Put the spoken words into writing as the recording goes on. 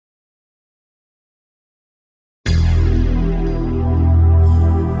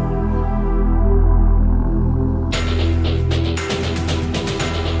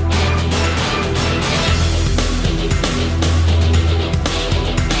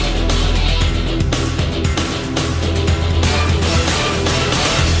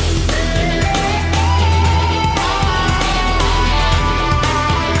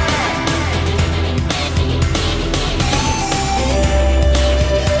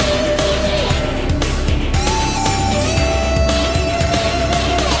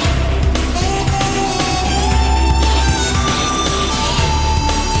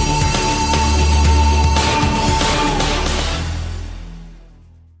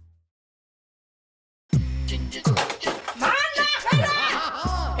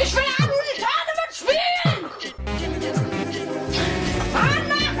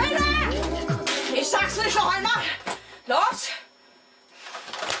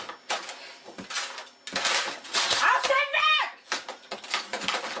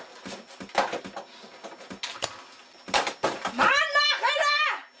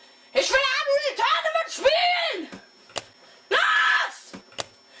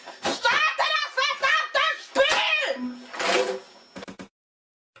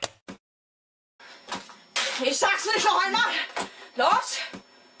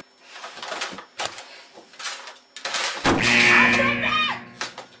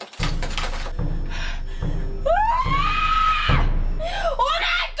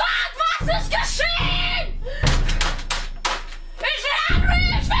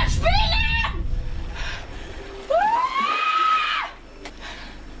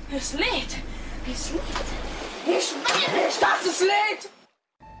Es lädt. Es lädt. Ich will nicht, dass es lädt.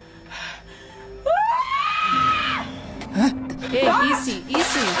 Hey, easy,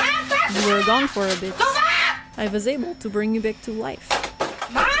 easy. You were gone for a bit. I was able to bring you back to life.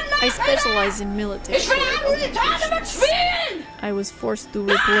 I specialize in military applications. I was forced to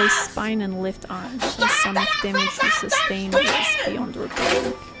replace spine and left arm, as some of damage you sustained was beyond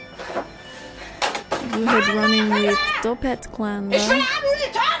repairing. You had run-in with Topet clan, though.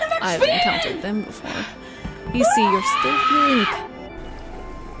 I've encountered them before. You see, you're still healing.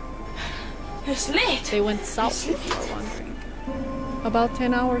 They went south, if you're wondering. About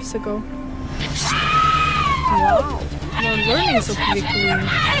 10 hours ago. Wow, you're learning so quickly.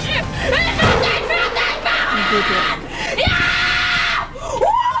 Good luck.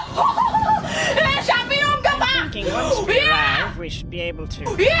 I'm thinking once we arrive, we should be able to...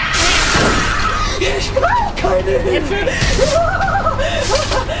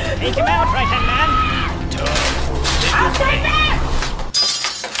 Take him out, right-hand man!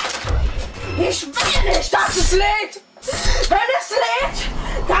 Ich will nicht, dass es lädt! Wenn es lädt,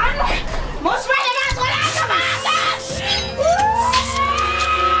 dann muss meine Kontrolle warten!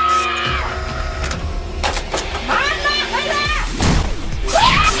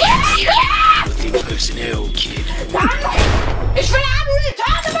 Looking personnel, kid. Dann, ich will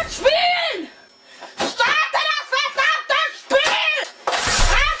Ammunition mitspielen! Starte das verdammte Spiel!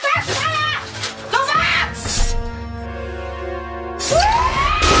 Warte schneller! Du warst!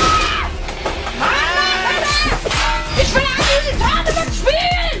 Ich will Ammunition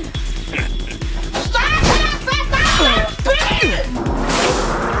mitspielen! Starte das verdammte Spiel!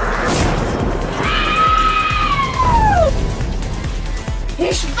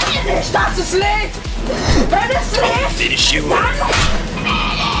 Ich will nicht, dass es lädt! Wenn es lädt, Finish you dann... off.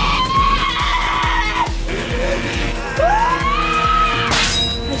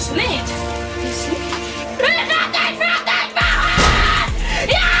 Es lädt! Es lädt! Ich will dich fertig machen!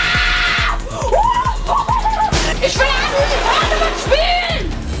 Ja! Ich will Ammunition mitspielen!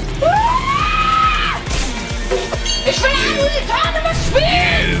 Ich will Ammunition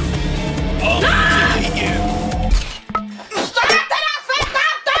mitspielen! Starte das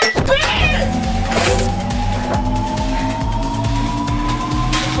verdammte Spiel!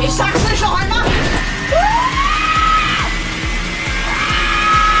 Ich sag's nicht noch einmal!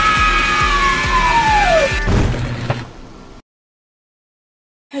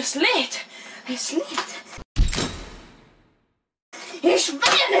 Es lädt! Es lädt! Ich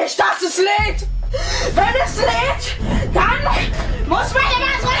will nicht, dass es lädt! Wenn es lädt, dann muss meine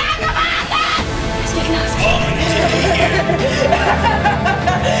Kontrolle warten! Es geht los!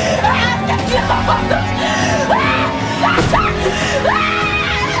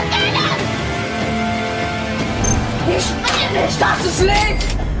 Ich will nicht, dass es lädt!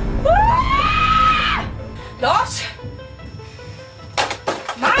 Los!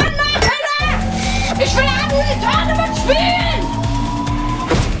 Mann, Leute! Ich will Ammunition mitspielen!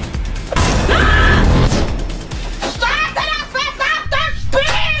 Starte das verdammte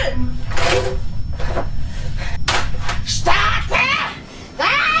Spiel! Starte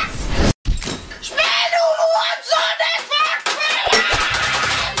das Spiel, du Hurensohn! Es wird spielen!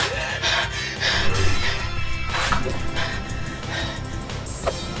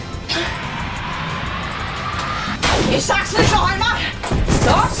 Ich sag's nicht noch einmal!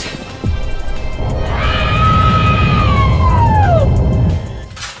 Los!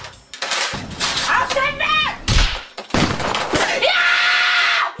 Auf den Weg! Ja!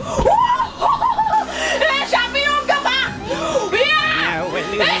 Ich hab ihn umgebracht! Ja! No, we're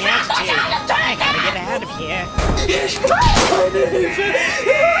losing altitude. I gotta get out of here. Ich brauche meine Hilfe!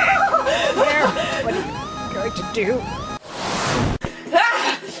 Where? What are you going to do?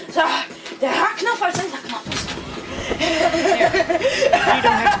 So, der H-Knopf als Enterknopf ist. You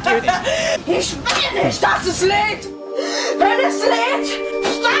don't have to do this. Ich will nicht, dass es lädt! Wenn es lädt,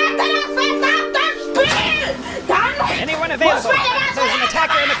 starte das verdammte Spiel! Dann Anyone available? There's an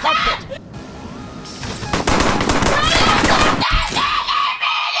attacker in the cockpit.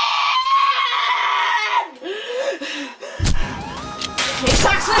 Ich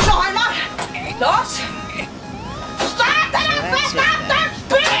sag's nicht noch einmal! Los! Starte das That's it verdammte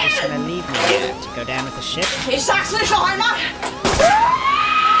then. Just Spiel! gonna leave me here to go down with the ship. Ich sag's nicht noch einmal!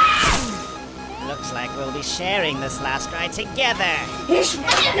 Looks like we'll be sharing this last ride together. Ich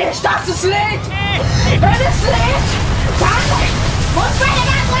will nicht, dass es lädt! Wenn es lädt, dann muss meine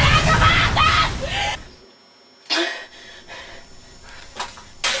Kontrolle warten!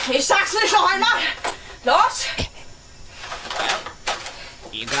 Ich sag's nicht noch einmal! Los!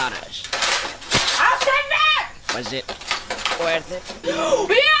 You got us. Auf den Weg! Was it worth it.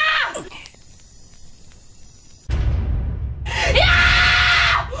 Ja! Ja!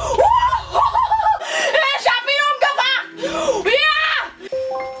 Ich hab ihn umgebracht! Ja!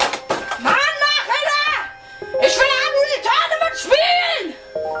 Mann, mach Alter! Ich will nur die Tonne mit spielen!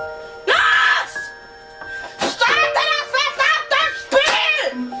 Los! Starte das verdammte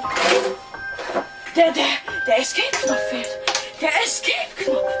Spiel! Der Escape-Knopf fehlt. Der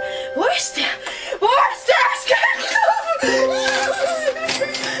Escape-Knopf. Wo ist der? Wo ist der Escape-Knopf?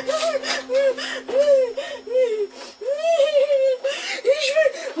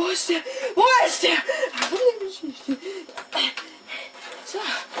 Wo ist der? Wo ist der? So,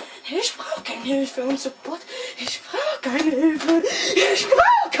 ich brauche keine Hilfe und Support. Ich brauche keine Hilfe. Ich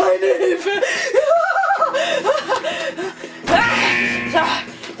brauche keine Hilfe. So,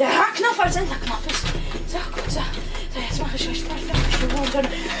 der H-Knopf als Enterknopf ist. So, gut, so. So, jetzt mache ich euch fertig.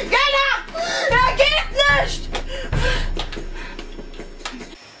 Genau! Er geht nicht!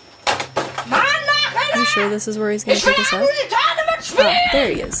 Mann, Are you sure this is where he's gonna pick us up? Oh, there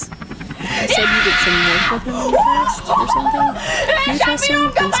he is. I said you did some work with him in the past, or something? Do you trust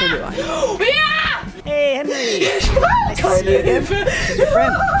him? Then so do I. Hey, Henry! Nice to see you again. Who's your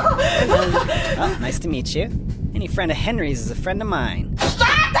friend? Oh, nice to meet you. Any friend of Henry's is a friend of mine. So,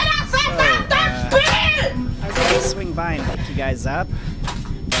 I was able to swing by and pick you guys up.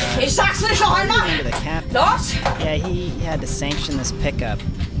 Ich sag's nicht noch einmal! Remember the captain? Los! Yeah, he had to sanction this pickup.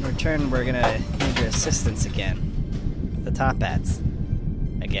 In return, we're gonna need your assistance again. With the top hats.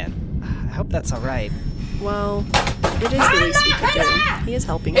 Again. I hope that's alright. Well, it is the least we could do. He is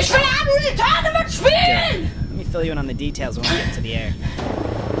helping us Ich will nur die Tonne mit spielen! Let me fill you in on the details when we get to the air.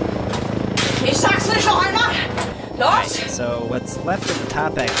 Ich sag's nicht noch einmal! Los! So what's left of the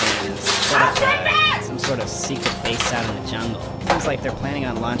top hat is some sort of secret base out in the jungle. Seems like they're planning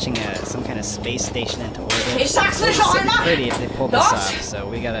on launching some kind of space station into orbit. Ich sag's nicht noch It'd be einmal! pretty if they pulled this off, so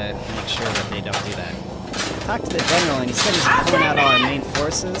we gotta make sure that they don't do that. Talked to the general and he said he's pulling out all our main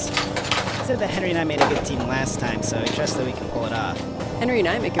forces. He said that Henry and I made a good team last time, so he trusts that we can pull it off. Henry and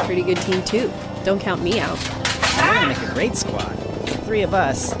I make a pretty good team too. Don't count me out. We're gonna make a great squad. The three of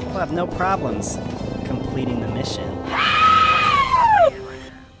us will have no problems completing the mission.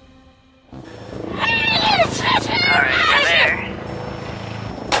 Alright, you're there.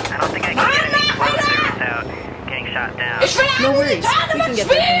 I don't think I can get any closer without getting shot down. No worries, we can get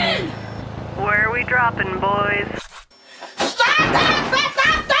there from here. Where are we dropping, boys? Start das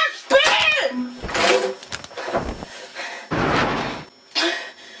verdammte Spiel!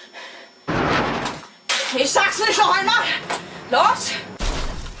 Ich sag's nicht noch einmal! Los!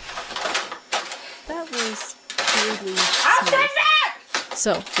 That was weirdly Auf den smooth. Weg!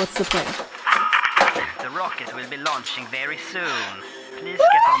 So, what's the plan? The rocket will be launching very soon. Please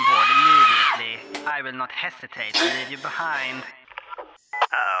get on board immediately. I will not hesitate to leave you behind.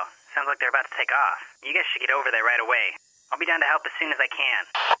 Uh-oh. Sounds like they're about to take off. You guys should get over there right away. I'll be down to help as soon as I can.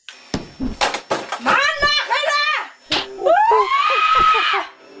 Mann, mach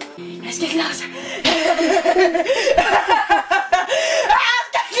Es geht los! Es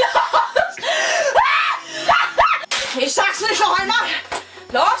geht los! Ich sag's nicht noch einmal!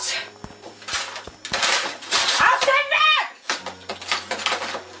 Los! Auf den Weg!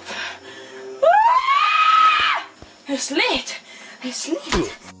 Es lädt! Es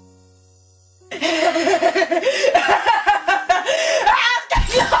lädt! Es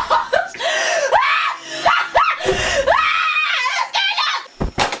geht los!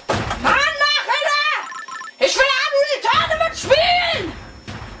 Mann, mach Ich will nur die Tonne mit spielen!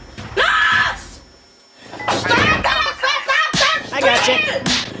 Los! Start das verdammte Spiel! I got you.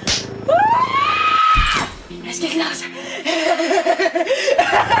 Es geht los!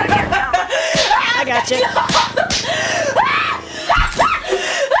 I got you.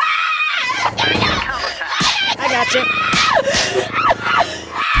 I got you.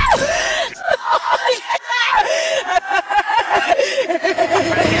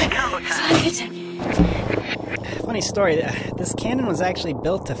 Funny story, this cannon was actually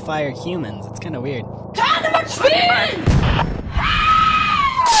built to fire humans. It's kind of weird. Tonne mit spielen!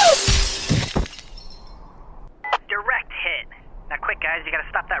 Direct hit. Now quick guys, you gotta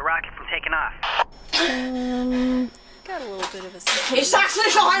stop that rocket from taking off. Got a little bit of a Ich sag's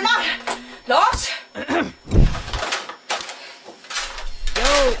nicht noch einmal! Los!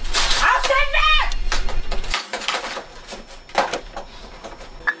 Yo! Auf den Weg!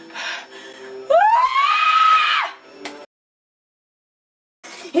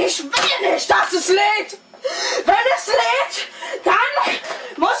 Ich will nicht, dass es lädt! Wenn es lädt, dann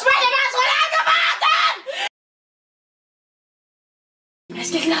muss meine Maserlage warten! Es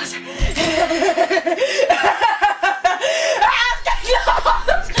geht los!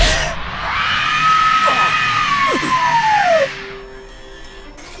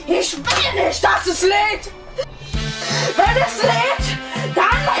 es lädt! Wenn es lädt,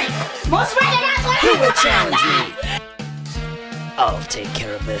 dann muss man immer so Who will challenge me? I'll take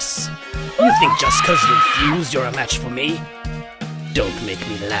care of this. You think just cause you're fused you're a match for me? Don't make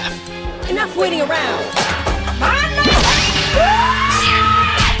me laugh. Enough waiting around! Mann!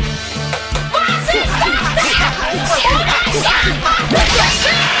 Was ist das denn?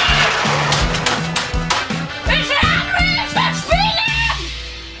 Ich will anrufen, spielen!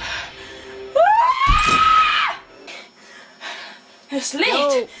 Es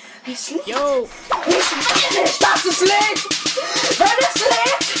lädt! Es lädt! Yo! Ich will nicht, dass es lädt! Wenn es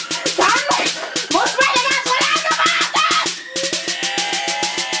lädt, dann muss man immer so lange warten!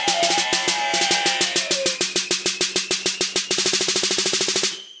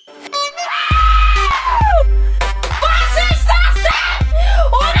 Was ist das denn?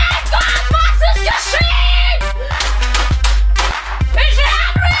 Oh mein Gott, was ist geschehen? Ich will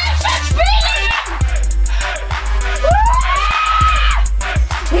anrufen, spielen!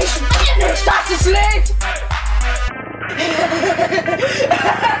 Ich will nicht, dass es lädt!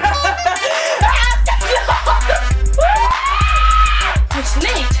 Es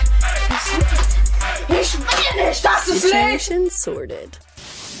lädt! Es lädt! Ich will nicht, dass es lädt! Situation sorted.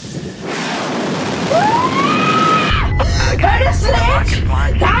 Wenn es lädt,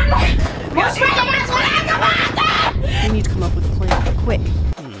 dann muss man immer so lange warten! We need to come up with a plan, quick.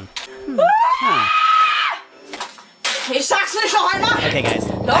 Ich sag's nicht noch einmal! Okay, guys,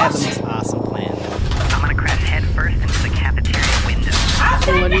 I have the most awesome plan. I'm gonna crash headfirst into the cafeteria window.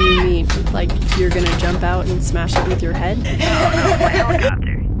 So what do you mean? Like, you're gonna jump out and smash it with your head? Oh no, my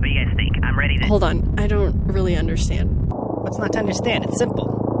helicopter. What do you guys think? I'm ready to... Hold on, I don't really understand. What's not to understand? It's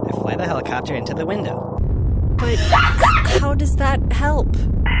simple. I fly the helicopter into the window. But how does that help?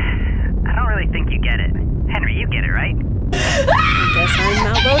 I don't really think you get it. Henry, you get it, right? I guess I'm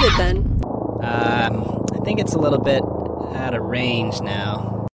outvoted then. I think it's a little bit out of range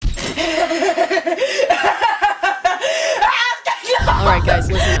now. Alright guys,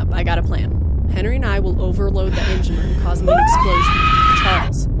 listen up, I got a plan. Henry and I will overload the engine room, causing an explosion.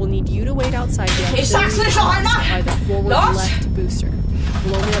 Charles, we'll need you to wait outside the auxiliary pods by the forward left booster.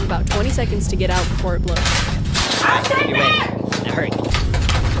 We'll only have about 20 seconds to get out before it blows. You're ready. Now hurry.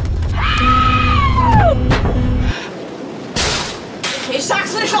 Ich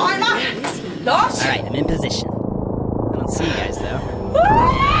sag's nicht noch einmal! Los! Alright, I'm in position. I don't see you guys though.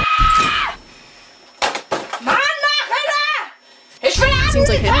 Mann, mach Henry! Ich will Seems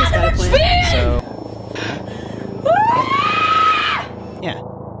like Henry's got a plan. So... Yeah.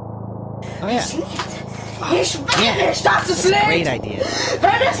 Oh yeah. Ich will nicht, dass es Great lädt! idea.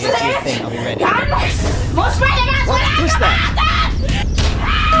 Wenn es You guys do your lädt, thing, I'll be ready. dann muss man immer so What? lange Who's that?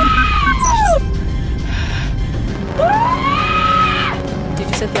 Did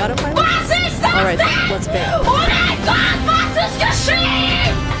you set the autopilot? Was ist das Alright, denn? let's bail. Oh mein Gott, was ist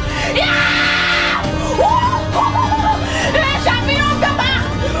geschehen? Ja! Ich hab ihn umgebracht!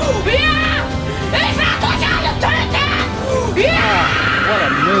 Ja! Ich werde euch alle töten! Ja! What a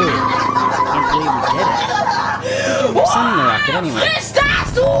move. Can't believe we did it. We're sending the rocket anyway. Ist das,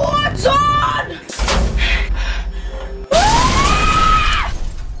 du Hurensohn!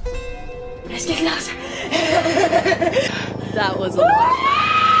 Es geht los! That was a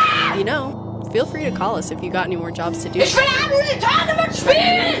lot. You know, feel free to call us if you got any more jobs to do. Ich will Unreal Tournament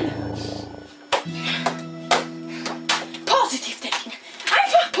spielen! Positiv denken.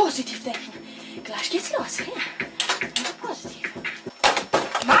 Einfach positiv denken. Gleich geht's los. Ja. Einfach positiv.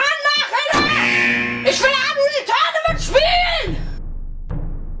 Mann, mach Henry! Ich will Unreal Tournament spielen!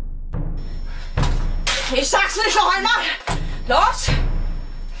 Ich sag's nicht noch einmal. Los!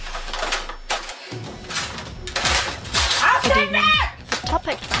 Auf den Weg! The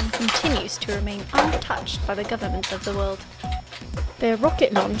Topic plan continues to remain untouched by the governments of the world. Their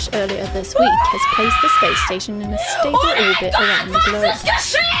rocket launch earlier this week has placed the space station in a stable orbit around the globe. Was ist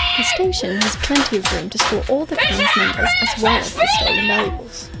geschehen? The station has plenty of room to store all the crew's members as well as the stolen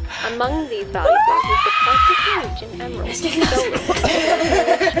valuables. Among these valuables is the priceless Norwegian emerald stolen.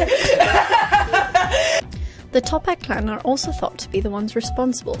 The Topak clan are also thought to be the ones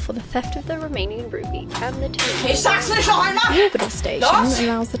responsible for the theft of the Romanian ruby and the tomb. Ich sag's nicht noch einmal. The orbital station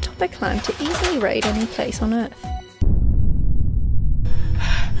allows the Topak clan to easily raid any place on Earth.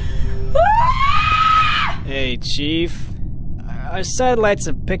 Hey, Chief. Our satellites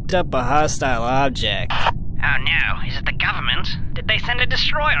have picked up a hostile object. Oh no, is it the government? Did they send a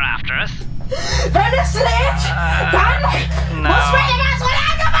destroyer after us? Wenn es lädt, dann No. muss man immer so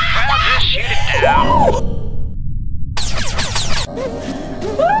lange warten. Well, just shoot it down.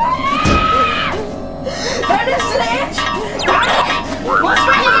 Wenn es lädt, dann muss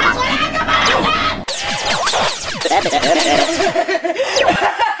man immer so lange warten.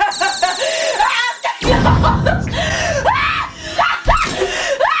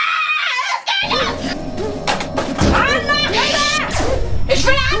 Ich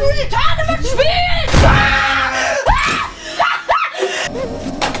will auch nur die Tournament spielen!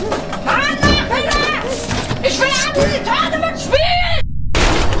 Mann, ich will auch nur die Tournament spielen!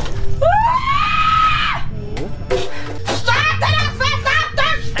 Starte das verdammte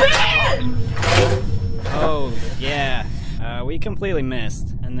Spiel! Oh, yeah. We completely missed.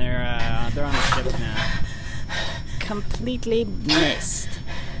 And they're on the ship now. Completely missed.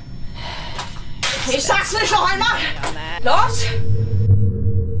 Ich sag's nicht noch einmal! Los!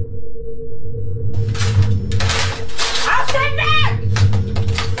 Auf den Weg!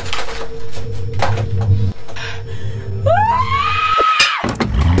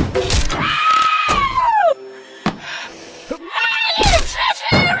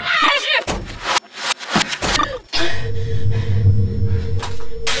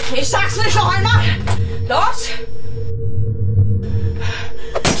 Ich sag's nicht noch einmal! Los!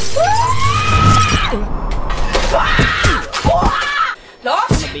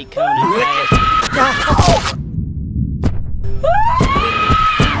 Los! Be coming in fast.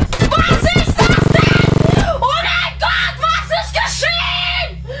 Was ist das denn? Oh mein Gott, was ist geschehen?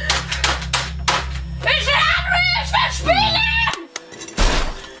 Ich will spielen!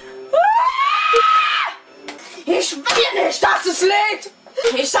 Ich will nicht, dass es lädt!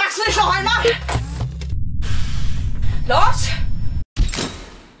 Ich sag's nicht noch einmal! Los!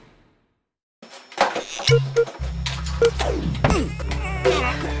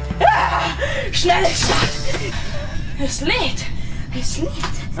 Schnell Start! Es lädt! Es lädt!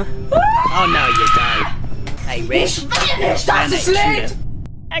 Oh no, you don't. Hey, Rick. Ich will nicht, dass es lädt!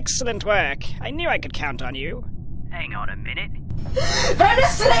 Excellent work. I knew I could count on you. Hang on a minute. Wenn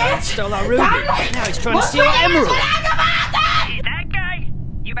es lädt! Stole our ruby. Now he's trying to steal our emerald. Is that guy?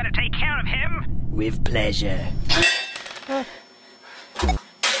 You better take care of him. With pleasure.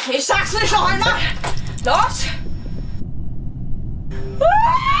 Ich sag's nicht noch einmal! Los!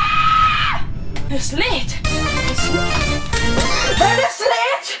 Es lädt! Es lädt! Wenn es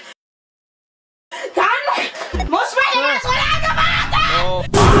lädt, dann muss man immer so lange warten! Oh.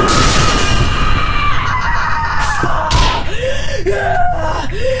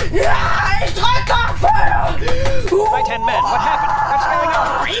 Ja, ich drück auf Feuer! Right-hand man, what happened? What's going on?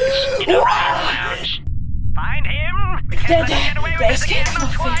 In a riot lounge. Find him. We can't let him get away with this again,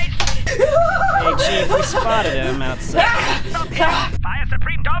 not twice. Hey, Chief, we spotted him outside. Stop him. Fire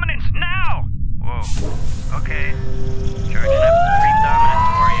Supreme Dominance now. Whoa. Okay. Charging up Supreme Dominance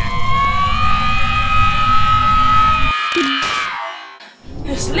for you.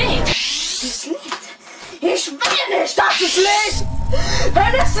 Es lädt! Es lädt! Ich will nicht, dass es lädt!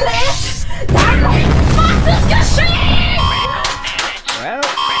 Wenn es lädt, dann muss es geschehen! Well,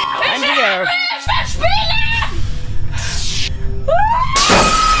 time to go. Ich will spielen!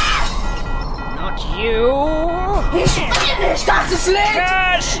 Not you. Ich will nicht, dass es lädt!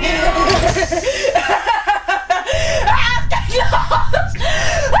 Gosh. Es geht los!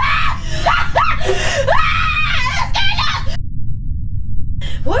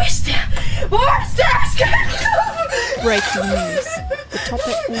 Wo ist der? Wo ist der? Es geht los! Breaking news. The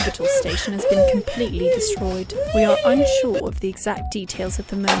Topic orbital station has been completely destroyed. We are unsure of the exact details at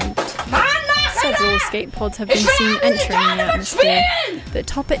the moment. Several escape pods have been seen entering the atmosphere. The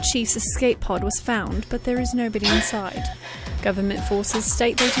Topic Chief's escape pod was found, but there is nobody inside. Government forces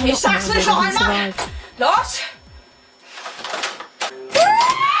state they do not know whether he survived. Los!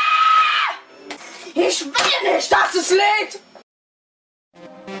 Ich will nicht, dass es lädt!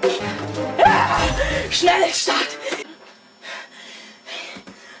 Schnell Start!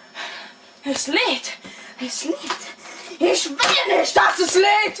 Es lädt! Es lädt! Ich will nicht, dass es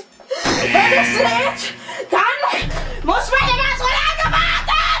lädt! Wenn es lädt, dann muss man immer so lange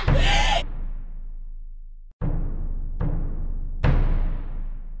warten!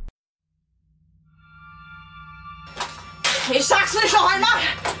 Ich sag's nicht noch einmal!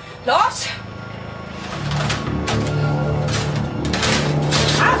 Los!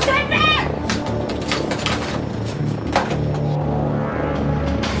 Auf den Weg!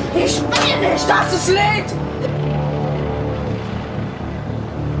 Ich will nicht, dass es lädt!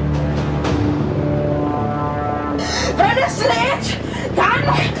 Wenn es lädt, dann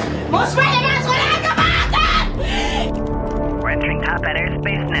muss man immer so lange warten! We're entering top at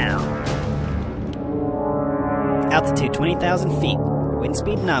airspace now. Altitude 20,000 feet. Wind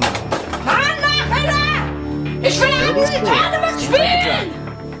speed nominal. Mann, Nachhinein! Ich will auch nur die Tournament spielen!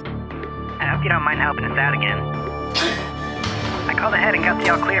 I hope you don't mind helping us out again. I I called ahead and got the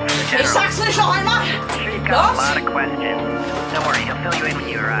all clear from the Ich general. sag's nicht noch einmal! I'm sure you've got a lot of questions. Don't worry, he'll fill you in when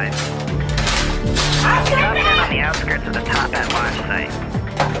you arrive. Drop in on the outskirts of the Top Hat launch site.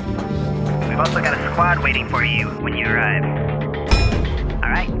 We've also got a squad waiting for you when you arrive.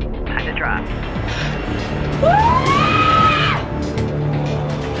 Alright, time to drop.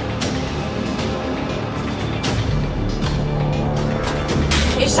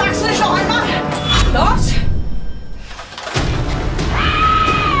 Ich sag's nicht noch einmal! Los!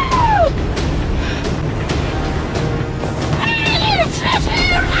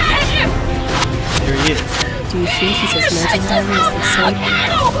 There he is. Do you think he's as legendary as they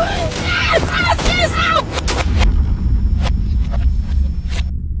say?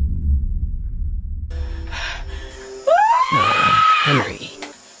 Henry,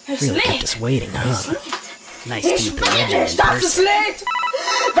 really kept us waiting, huh? Nice to meet the legend in Das ist person. Lied!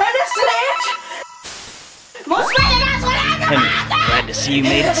 Wenn es lädt, muss man das Henry, glad to see you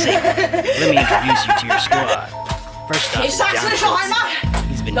made it safe. Let me introduce you to your squad. First off Ich is sag's John nicht noch Schultz. einmal!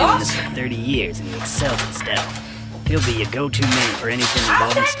 He's been doing this for 30 years and he excels at stealth. He'll be your go-to man for anything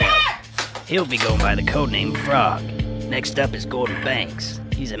involving stealth. He'll be going by the codename Frog. Next up is Gordon Banks.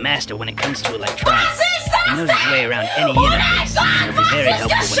 He's a master when it comes to electronics. He knows his way around any interface, and he'll be very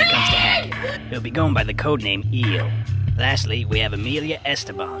helpful when it comes to hacking. He'll be going by the codename Eel. Lastly, we have Amelia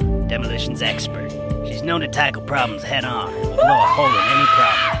Esteban, demolitions expert. She's known to tackle problems head-on and will blow a hole in any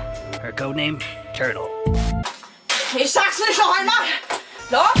problem. Her codename? Turtle. Ich sag's nicht noch einmal!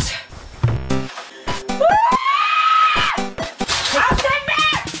 Los! Auf den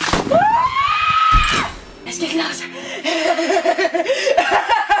Weg! Es geht los! Es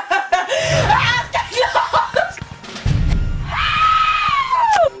geht los!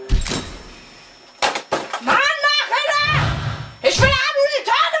 Mann, Nachhinein! Ich will auch nur die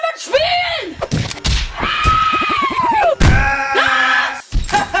Tournament spielen! Los!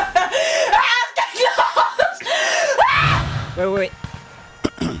 Es geht los! Wait.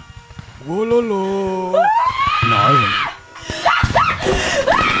 Wololo. Gnarly.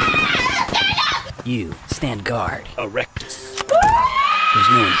 You, stand guard. Erectus. There's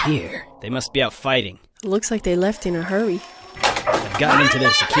no one here. They must be out fighting. Looks like they left in a hurry. I've gotten into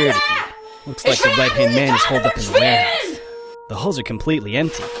their security feed. Looks like the right-hand man is holed up in the warehouse. The halls are completely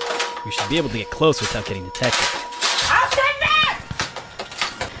empty. We should be able to get close without getting detected. Auf den Weg!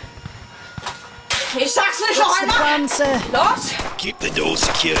 Ich sag's nicht noch einmal! Plan, sir? Los! Keep the door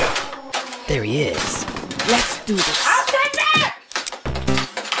secure. There he is. Let's do this. Auf den Weg!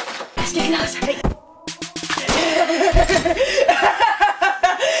 Es geht los! Hey. Es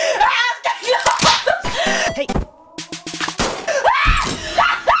geht los! Hey.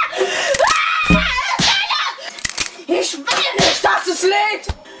 Ich will nicht, dass es lädt!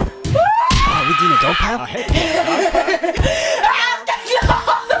 Oh, we doing a dope pal? Es geht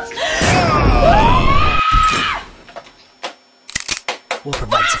los! We'll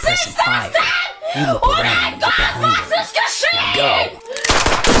provide suppressing fire. You look around and get behind Was him. ist geschehen? Go.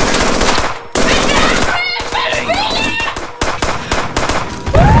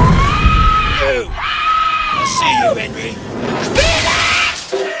 Oh, I see you, Henry.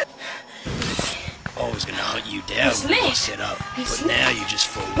 I was gonna hunt you down when I set up, but now you just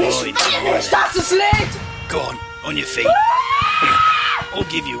fall right Ich into will my nicht, net. dass es lädt! Go on your feet. I'll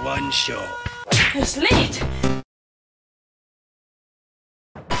give you one shot. Es lädt!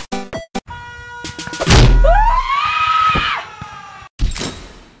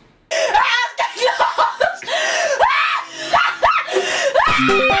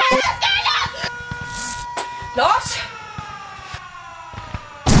 Los!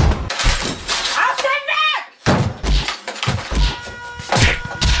 Auf den Weg!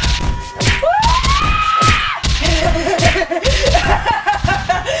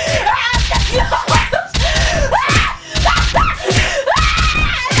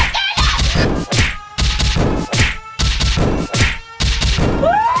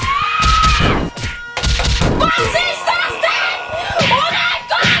 Was ist das denn? Oh mein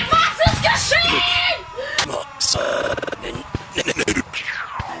Gott, was ist geschehen?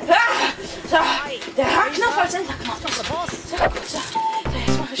 So, der Haarknopf als Enterknopf. So,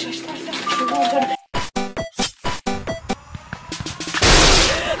 jetzt mache ich euch voll fertig.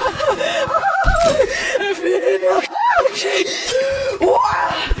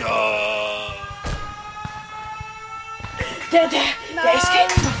 Der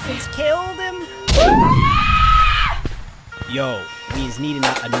Escape-Knopf. Killed him? Yo, we is needing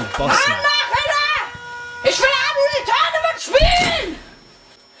a new boss now. Ich will auch nur die Tournament spielen!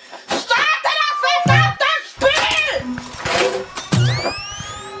 Starte das verdammte Spiel!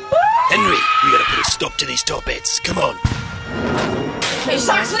 Henry, we gotta put a stop to these top hats. Come on. Ich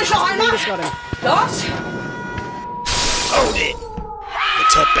sag's nicht noch einmal! Los! Hold it! The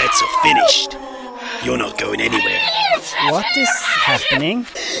top bets are finished. You're not going anywhere. What is happening?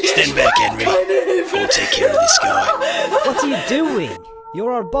 Stand back, Henry. I'll take care of this guy. What are you doing?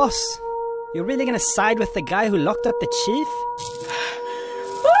 You're our boss. You're really gonna side with the guy who locked up the chief?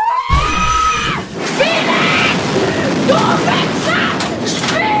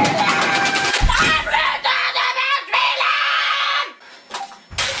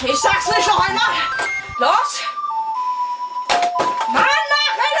 Ich sag's nicht noch einmal! Los! Mann,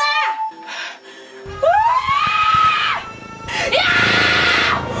 nach hinten! Ja!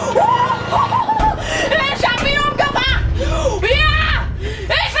 Ich hab ihn umgebracht! Ja!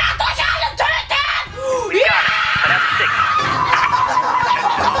 Ich werd euch alle töten!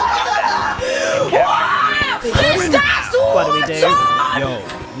 Ja! Ist das du? What do we do? Yo,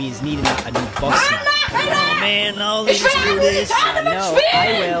 we just need a new boss now. Oh man, I'll leave us do this. No,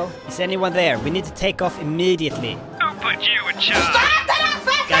 I will. Is anyone there? We need to take off immediately. Who put you in charge?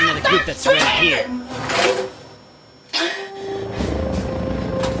 Got another group that's right here.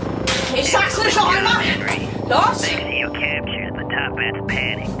 Ich sag's nicht noch einmal! Los! You captured the top bats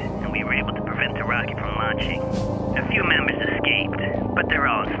panicked, and we were able to prevent the rocket from launching. A few members escaped, but they're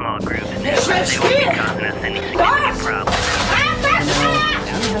all in small groups. They won't be causing us any significant problems.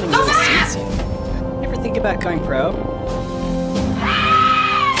 You ever think about going pro?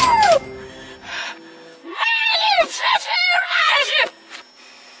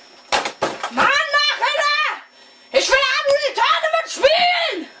 Mann, nach hinten! Ich will auch nur die Tournament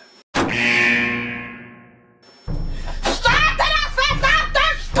spielen! Starte das verdammte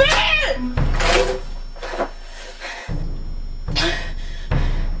Spiel!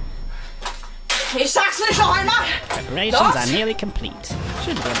 Ich sag's nicht noch einmal! Preparations are nearly complete.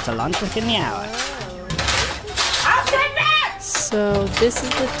 Should be able to launch within the hour. Auf den Weg! So this is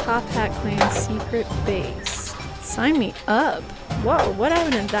the Top Hat Clan's secret base. Sign me up. Whoa, what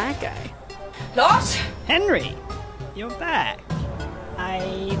happened to that guy? Los! Henry, you're back.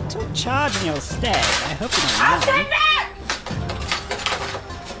 I took charge in your stead. I hope you Auf don't den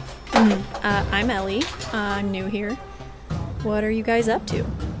mind. Weg! I'm Ellie. I'm new here. What are you guys up to?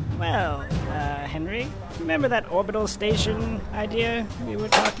 Well, Henry, remember that orbital station idea we were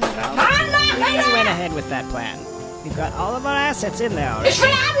talking about? We went ahead with that plan. We've got all of our assets in there already. Ich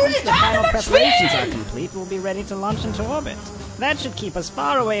will auch nur Once die the final Tournament preparations are spielen! complete, we'll be ready to launch into orbit. That should keep us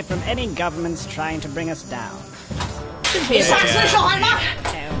far away from any governments trying to bring us down. Ich sag's nicht noch einmal!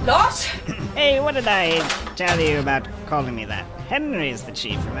 Los! Hey, what did I tell you about calling me that? Henry is the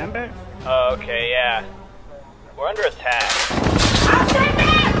chief, remember? Okay, yeah. We're under attack. Auf den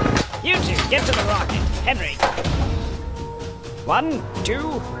Weg! You two, get to the rocket. Henry. 1,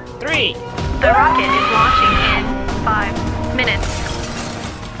 2, 3. The rocket is launching in 5 minutes.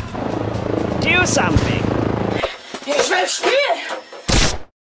 Do something. Ich will spielen!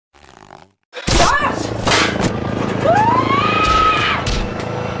 Was?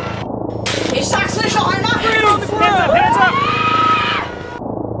 Ich sag's nicht noch einmal! Hands up, hands up.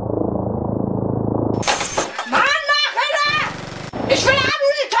 Mann, nach hinten! Ich will auch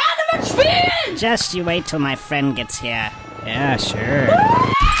nur die Tournament spielen! Just you wait till my friend gets here. Yeah, sure.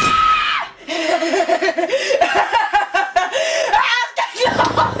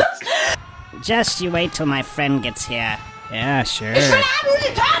 Just you wait till my friend gets here. Yeah, sure. Ich will auch nur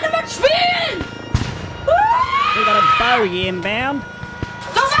die Tournament spielen! We got a bogey inbound.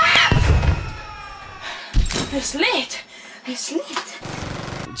 Du warst! Es lädt! Es lädt!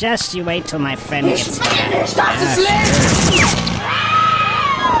 Just you wait till my friend gets here. Ich dachte, es lädt!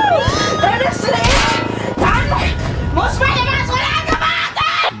 Wenn es lädt, dann muss man immer so lange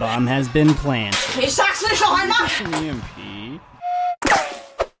warten! Bomb has been planted. Ich sag's nicht noch einmal! EMP.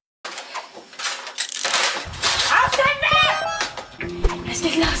 Auf den Weg! Es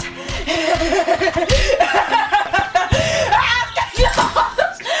geht los! Auf den los!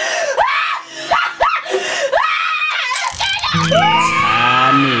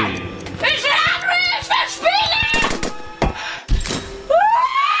 Ich will Henry! Ich will spielen!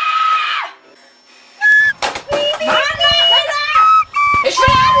 Mann, nach hinten! Ich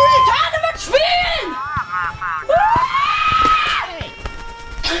will Henry die Tournament spielen!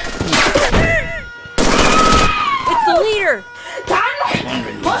 It's the leader! Dann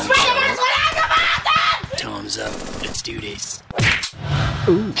muss man immer so lange warten! Time's up. Let's do this.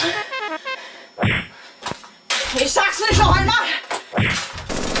 Ich sag's nicht noch einmal!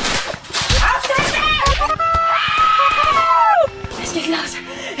 Auf den Weg! Es geht los! Es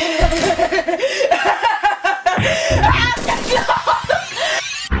geht los!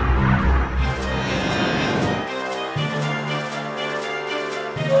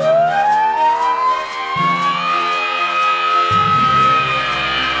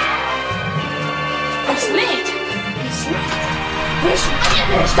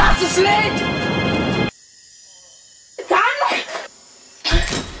 es lädt! Dann!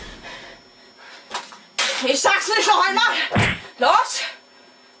 Ich sag's nicht noch einmal! Los!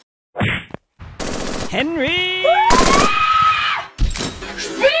 Henry!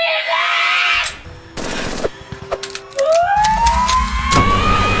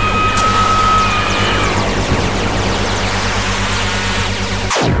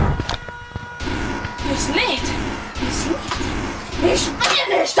 Es lädt! Ich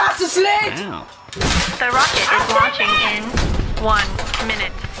will nicht, dass es lädt! Wow. The rocket is launching in 1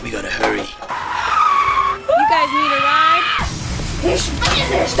 minute. We gotta hurry. You guys need a ride? Ich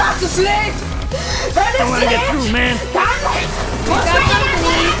will nicht, dass es lädt! Wenn es lädt, man. dann muss man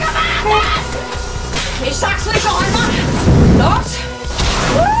gemacht! Ich sag's nicht noch einmal! Los!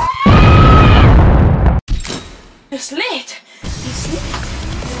 Es lädt! Es lädt!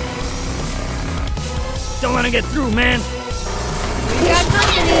 Don't let him get through, man. Ich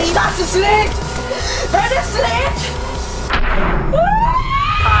will nicht, dass es lädt! Wenn es lädt!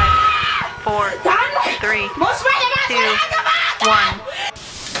 5, 4, Dann 3, muss man 2, gemacht! 1.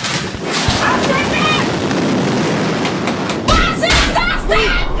 Was ist das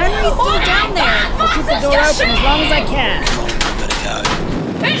denn? Henry's still down there! I'll keep the door open as long as I can. Gotta go.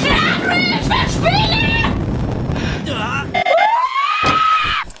 Ich will Henry! Ich will spielen!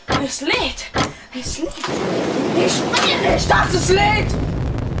 Es lädt! Es lädt! Ich will nicht, dass es lädt!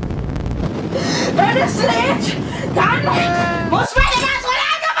 Wenn es lädt, dann muss man immer so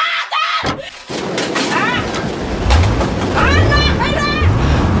lange warten! Anmachen!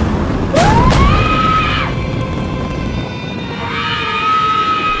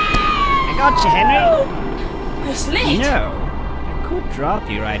 I got you, Henry. Es lädt! No. I could drop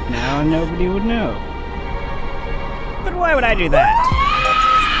you right now and nobody would know. But why would I do that?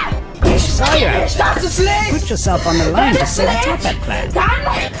 Ich saw you out nicht, dass es lädt! Put yourself on the line to save the Top Hat plan.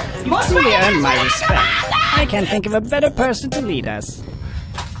 Dann You muss man truly earned my immer so respect. lange I can't think of a better person to lead us.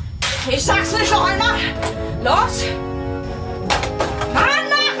 Ich sag's nicht noch einmal. Los!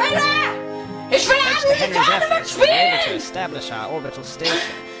 Anmachen! Ich will Thanks to Henry's Tournament efforts, we were able to spielen! establish our orbital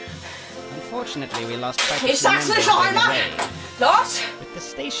station. Unfortunately, we lost quite a Ich few sag's members nicht noch during the einmal. raid. Los! With the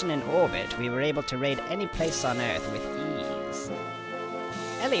station in orbit, we were able to raid any place on Earth with ease.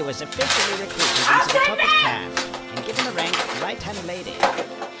 Ellie was officially recruited into the Top Hat clan and given the rank Right-Hand Lady.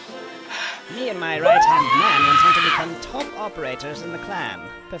 Me and my right-hand man went on to become top operators in the clan,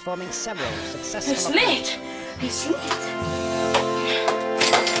 performing several Es successful lädt! Es lädt!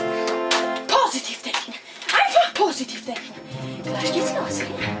 Positiv denken! Einfach positiv denken! Gleich geht's los.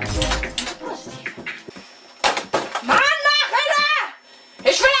 Positiv. Mann, Nachrichter!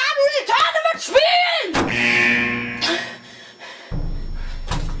 Ich will auch nur die Tournament spielen!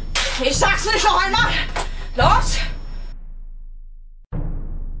 Ich sag's nicht noch einmal! Los!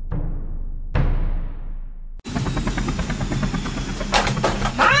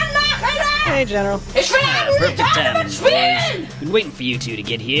 Hey, General. Ich will auch nur die Perfect Tournament timing, spielen! boys. Been waiting for you two to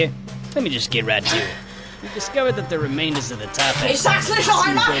get here. Let me just get right to it. We've discovered that the remainders of the Top Hat Ich sag's nicht noch seem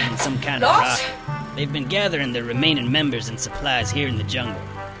einmal! building some kind of Los! rocket. They've been gathering the remaining members and supplies here in the jungle.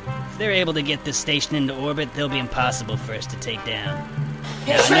 If they're able to get this station into orbit, they'll be impossible for us to take down.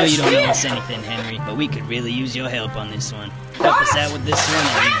 Now, I know you don't know us anything, Henry, but we could really use your help on this one. Help us out with this one,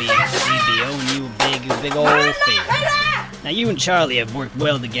 and we'd be owing you a big old favor. Now, you and Charlie have worked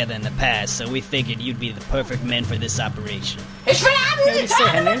well together in the past, so we figured you'd be the perfect men for this operation. Ich will auch nur die Say,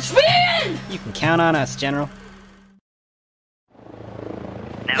 Henry. Tournament spielen! You can count on us, General.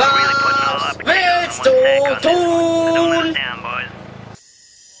 Now we're really putting all up willst on one du tack on this one, so don't let tun? us down, boys.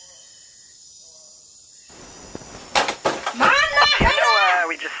 Mann, I Nachrichter! know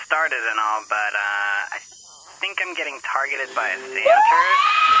we just started and all, but I think I'm getting targeted by a Sandturret.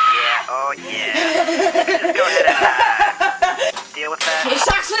 Yeah, oh yeah. Just go ahead and deal with that. Ich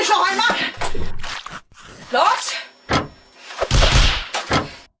sag's nicht noch einmal! Los!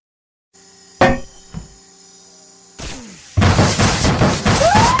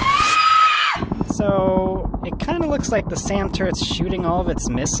 So, it kind of looks like the SAM turret's shooting all of its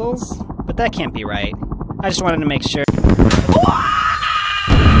missiles, but that can't be right. I just wanted to make sure.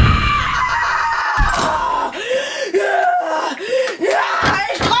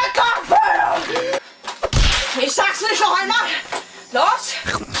 Ich drück auf Feuer! Ich sag's nicht noch einmal! Los!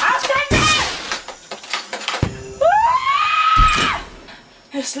 Auf den Weg!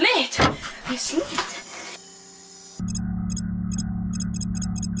 Es lädt! Es lädt!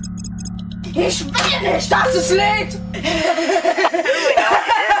 Ich will nicht, dass es lädt! I don't really know what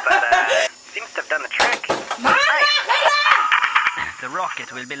you did, but seems to have done the trick. Mann, Nachrichter! The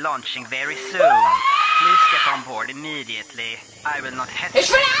rocket will be launching very soon. Please get on board immediately. I will not hesitate Ich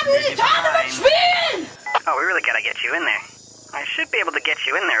will auch nur get you in there. I should be able to get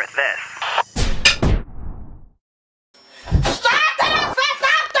you in there with this.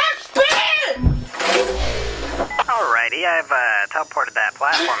 Alrighty, I've teleported that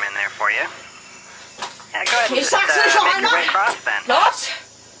platform in there for you. Yeah, go ahead and just make your way across then.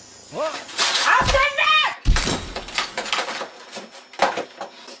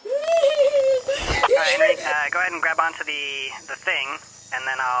 Alright, Henry, go ahead and grab onto the thing, and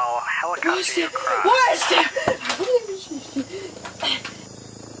then I'll helicopter you across.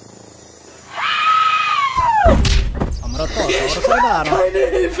 Oh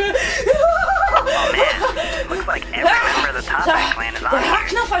man, looks like every member of the Topic clan is on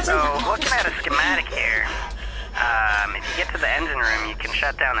here. So, looking at a schematic here, if you get to the engine room, you can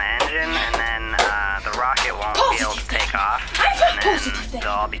shut down the engine, and then the rocket won't be able to take off, and then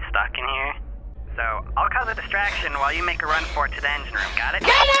they'll all be stuck in here. So, I'll cause a distraction while you make a run for it to the engine room, got it?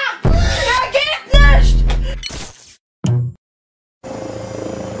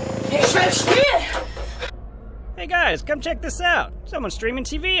 Hey guys, come check this out. Someone's streaming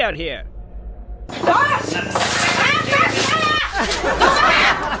TV out here.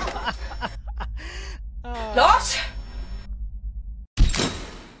 Los?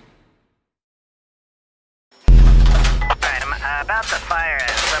 Alright, I'm about to fire a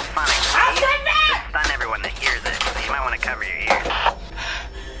subsonic wave. Should stun everyone that hears it, so you might want to cover your ears.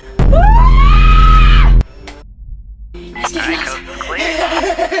 Alright, coast is clear.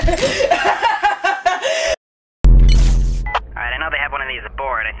 Alright, I know they have one of these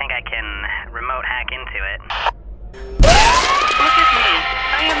aboard. I think I can remote hack into it. Look at me.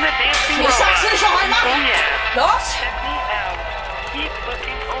 I am the dancing robot. Oh yeah. Los? Check me out. Keep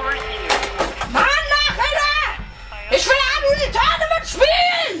looking over here. Mann, Nachrichter! Ich will nur die Tournament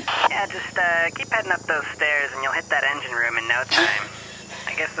spielen! Yeah, just keep heading up those stairs and you'll hit that engine room in no time.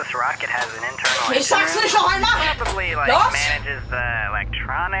 I guess this rocket has an internal Ich sag's nicht noch engine room. einmal! Probably like Los? manages the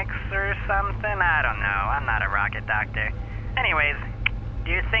electronics or something. I don't know. I'm not a rocket doctor. Anyways,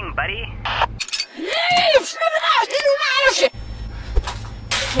 do your thing, buddy.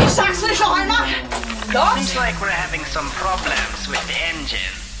 Ich sag's nicht noch einmal! Los? Seems like we're having some problems with the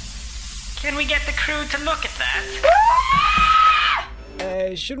engine. Can we get the crew to look at that?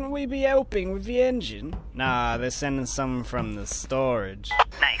 Shouldn't we be helping with the engine? Nah, they're sending some from the storage.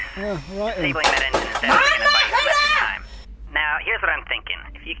 Nice. Right then. Disabling that engine is definitely gonna buy you less time. Now, here's what I'm thinking.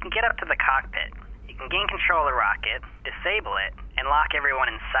 If you can get up to the cockpit, you can gain control of the rocket, disable it, and lock everyone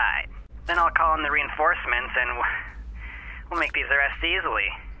inside. Then I'll call in the reinforcements and we'll make these arrests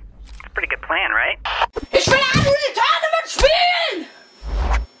easily. It's a pretty good plan, right? Ich will nur die Tournament spielen!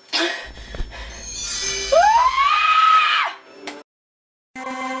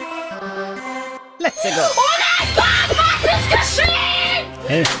 Let's go. Oh mein Gott, was ist geschehen?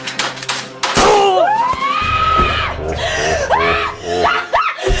 Hey.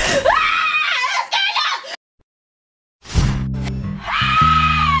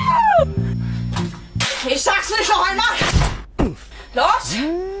 Ich sag's nicht noch einmal! Los?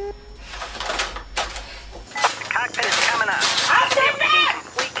 The cockpit is coming up. I'll be able to gain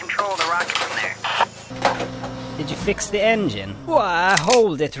complete control of the rocket from there. Did you fix the engine? Why,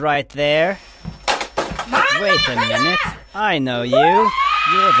 hold it right there. Wait a minute. I know you.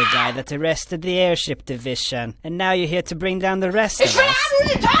 You're the guy that arrested the airship division, and now you're here to bring down the rest of Ich will us. nur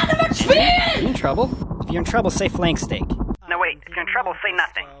die Tournament spielen! You in trouble? If you're in trouble, say flank steak. No, wait. If you're in trouble, say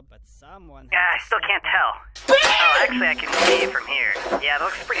nothing. Someone I still can't tell. Oh, actually, I can see it from here. Yeah, it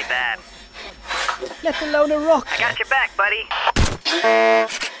looks pretty bad. let alone a rocket. I got your back, buddy.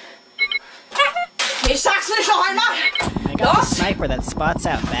 Ich sag's nicht noch einmal! I got the Los? sniper that spots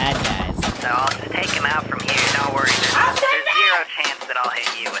out bad guys. So I'll just take him out from here. Don't worry. There's zero chance that I'll hit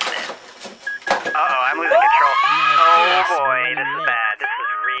you with this. Uh-oh, I'm losing control. Oh, boy. This is bad. This is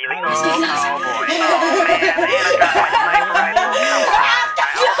really... Oh, boy. Oh, man. And I got my sniper rifle. Come on. I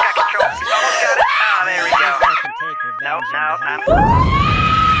almost got control. Almost got it. Oh, there we go. I can take revenge Nope, on no, the I'm... house.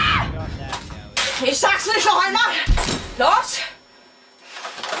 Got that going. Ich sag's nicht noch einmal! Los?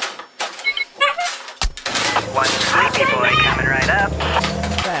 One sleepy boy coming right up.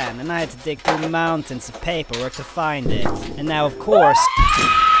 Plan, and I had to dig through mountains of paperwork to find it. And now, of course,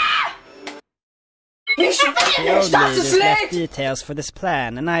 Ich the bin old nicht, das leaders ist left late! details for this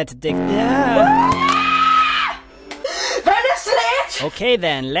plan, and I had to dig. Yeah. Wenn es lädt! Okay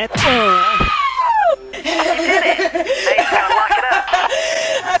then, let's. You did it. Now you just gotta lock it up.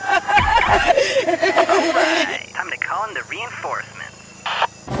 Alright, time to call in the reinforcements.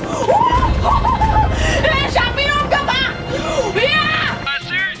 Ich hab ihn umgebracht! Ja!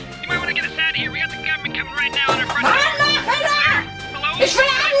 Sir, you might want to get us out of here. We got the government coming right now on our front Mann, Nachrichter! Ich will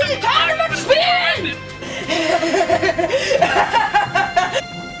nur die Tournament spielen!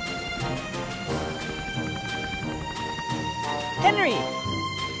 Henry!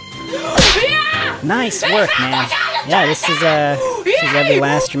 Nice work, man. Yeah, this is every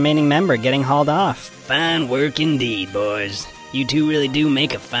last remaining member getting hauled off. Fine work indeed, boys. You two really do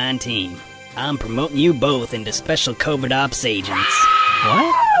make a fine team. I'm promoting you both into Special Covert Ops agents.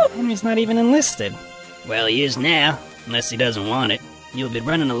 What? Henry's not even enlisted. Well, he is now, unless he doesn't want it. You'll be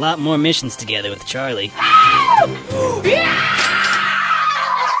running a lot more missions together with Charlie.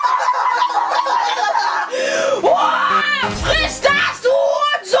 Friss das, du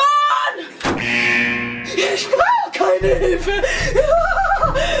Hurensohn! Ich brauche keine Hilfe!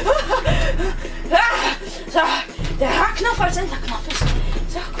 So, der H-Knopf als Enterknopf ist.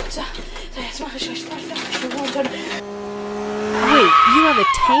 So, gut, so. So, jetzt mache ich euch voll fertig runter. Wait, you have a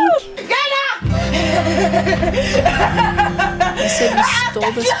tank? You said you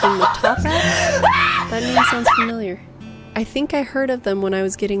stole this from the top hat? That name sounds familiar. I think I heard of them when I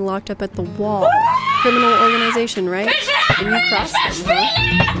was getting locked up at the wall. Criminal organization, right? And you crossed them,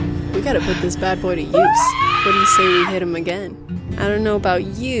 huh? We gotta put this bad boy to use. What do you say we hit him again? I don't know about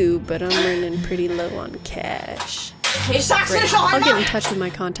you, but I'm running pretty low on cash. Great. I'll get in touch with my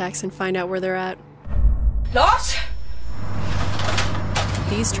contacts and find out where they're at. Los!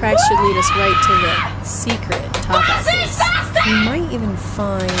 These tracks should lead us right to the secret top office. We might even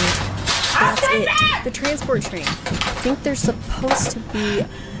find... That's it. The transport train. I think there's supposed to be...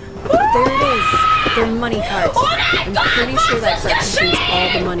 There it is. Their money cards. I'm pretty sure that card contains all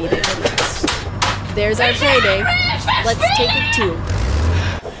the money they owe us. There's our payday. Let's take it to them.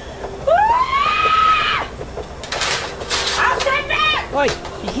 Oi,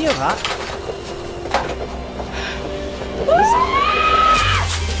 you hear that?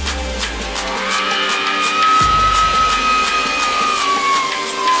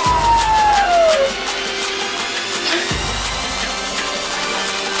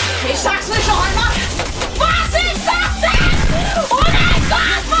 Ich sag's nicht noch einmal! Was ist das denn? Oh mein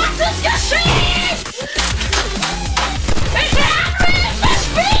Gott, was ist geschehen? Ich will Henry,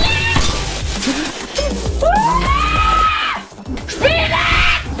 spielen! Spielen!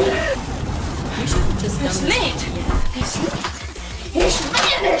 Es lädt! Es lädt! Ich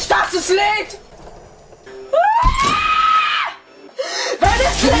will nicht, dass es lädt! Wenn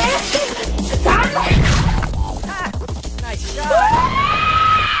es lädt, dann... Nice shot!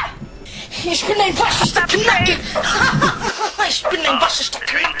 Ich bin ein waschechter Knacke! Ich bin ein waschechter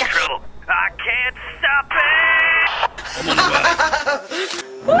Knacke! I can't stop it!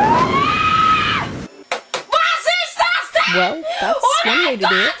 Was ist das denn? Well, that's one way to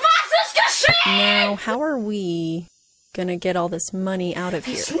do it. Was ist geschehen? Now, how are we gonna get all this money out of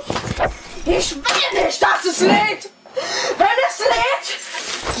here? Ich will nicht, dass es lädt! Wenn es lädt!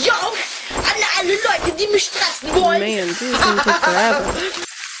 Jo! An alle Leute, die mich stressen wollen! Man, this is gonna take forever.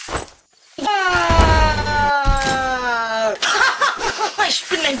 Ich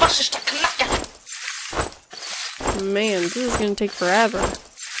bin ein waschechter Knacker! Man, this is gonna take forever.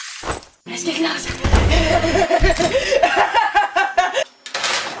 Es geht los!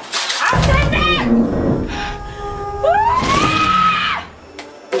 Auf den Weg!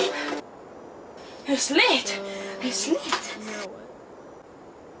 Es lädt! Es lädt!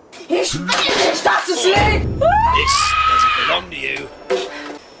 Ich will nicht, dass es lädt! This doesn't belong to you.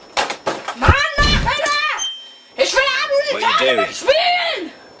 Mann, Nachhänger! Ich will auch nur die Tage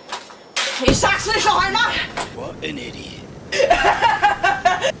mitspielen! Ich sag's nicht noch einmal! What an idiot.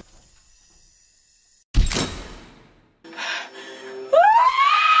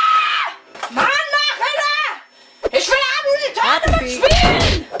 Mann, Nachhänger! Ich will auch nur die Tage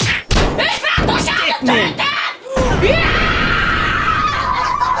mitspielen! Ich werd doch Stickmin! ja!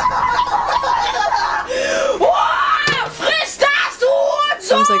 Oh, friss das, du Hurensohn!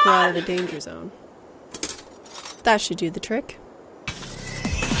 Seems like we're out of the danger zone. That should do the trick.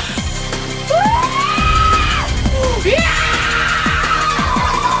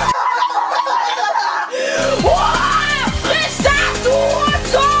 Friss das, du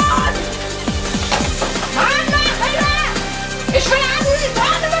Hurensohn! Mann, Nachhänger! Ich will auch nur die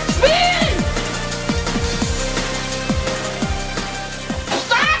Tonne mitspielen!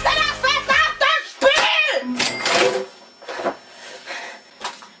 Starte das verdammte Spiel!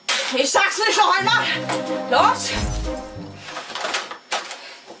 Ich sag's nicht noch einmal! Los!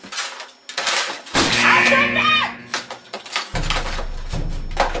 Auf den Weg!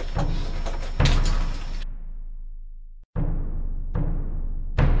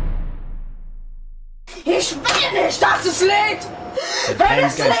 Ich will nicht, dass es lädt! The Wenn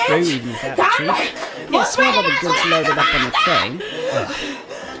trains es go through lädt, even without the dann truth. Yes, we have all the goods loaded up on the train. Ugh.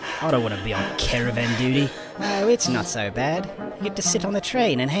 I don't want to be on caravan duty. Oh, it's not so bad. You get to sit on the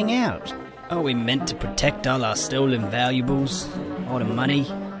train and hang out. Are we meant to protect all our stolen valuables? All the money?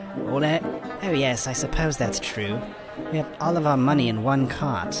 All that? Oh yes, I suppose that's true. We have all of our money in one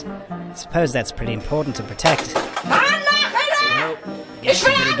cart. I suppose that's pretty important to protect. Well, guess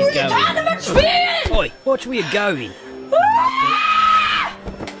we better get going. Oi, watch where you're going.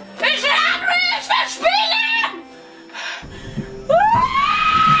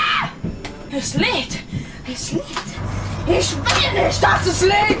 Es lädt! Es lädt! Ich will nicht, dass es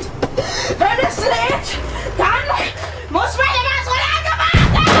lädt! Wenn es lädt, dann muss man immer so lange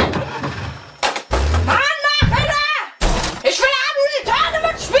warten! Mann, nach hinten! Ich will auch nur die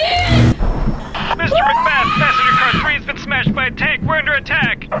Tournament spielen! Mr. Macbeth, passenger car 3 has been smashed by a tank. We're under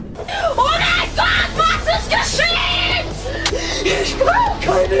attack. Oh mein Gott, was ist geschehen? Ich brauch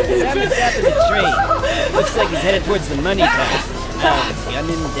keine Hilfe! What's happened to the train? Looks like he's headed towards the money tower. Oh, gun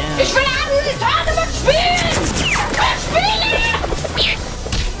him down. Ich will auch nur die Tournament spielen! Wir spielen!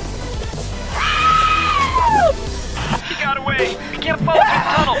 He got away. We can't fall through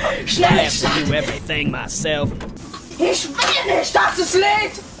the tunnel. I Schnell! have to do everything myself. Ich will nicht, dass es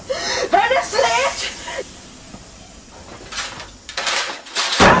lädt! Wenn es lädt!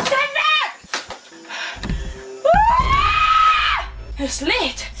 Auf den Weg! Es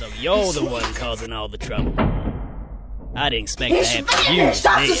lädt! So you're the one causing all the trouble. I didn't expect to Ich have to will use nicht,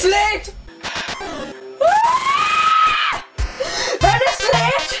 dass es this. lädt! Wenn es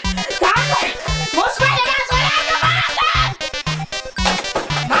lädt, dann muss man immer so lange warten!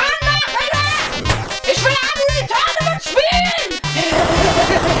 Mann, nach hinten! Ich will auch nur die Tournament spielen!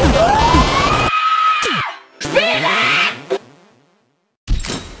 Spielen!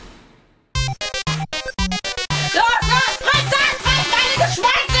 Los, los, Prinzess, bring meine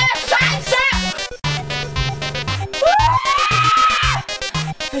Geschmeiße! Scheiße!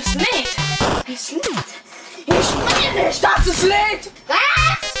 Es lädt! Es lädt! Ich will nicht, dass es lädt!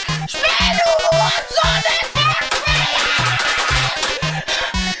 Was? Spiel du und so nicht mehr!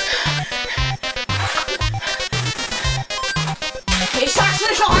 Ich sag's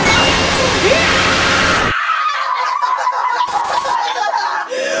nicht noch einmal! Ja!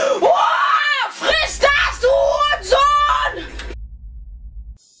 Oh, friss das, du Hurensohn!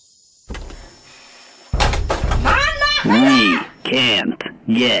 Mann, nach We can't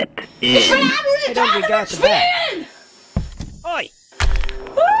get Ich will in. auch nur die don't regard Tournament the back. spielen! Oi!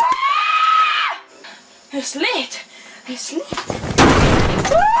 Es lädt! Es lädt!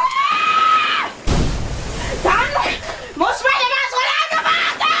 Dann muss man immer so lange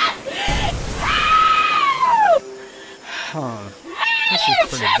warten! Oh, this is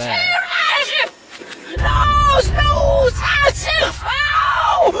pretty bad. Los, los!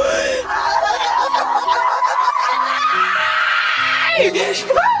 Hilfe! Ich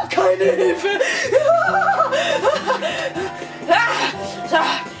brauch keine Hilfe!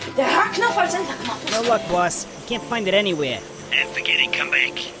 Der Haarknopf als Enterknopf. No luck, boss. I can't find it anywhere. And forget it, come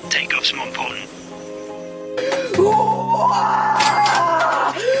back. Takeoff's more important.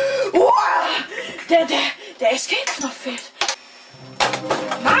 Der Escape-Knopf fehlt.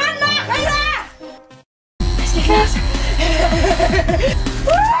 Mann, nach hinten! Es geht los!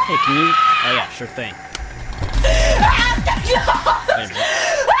 Hey, can you... Oh yeah, sure thing.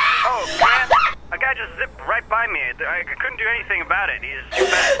 Oh, man. A guy just zipped right by me. I couldn't do anything about it. He's too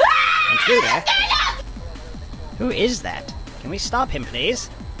fast. Intruder? Who is that? Can we stop him, please?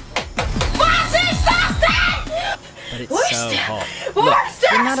 Was ist das denn? But it's Wo ist so der? hot. Wo Look, ist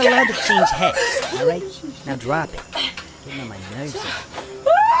der? you're not allowed to change heads, alright? Now drop it. Getting on my nerves. An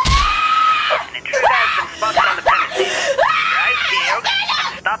intruder has been spotted on the premises. Your eyes peeled.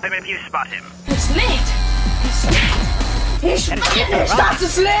 Stop him if you spot him. Es lädt! Es lädt! Ich will nicht, dass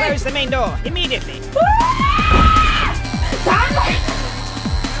es lädt! Close the main door, immediately! Dann!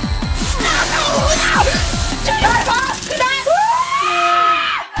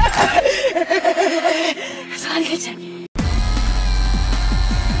 So, jetzt.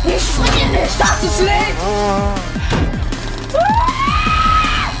 Ich will nicht, dass es lädt!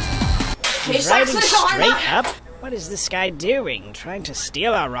 Ich sag's Riding nicht noch einmal! straight up? What is this guy doing? Trying to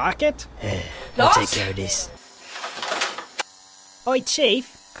steal our rocket? I'll Los! take care of this. Oi, Chief.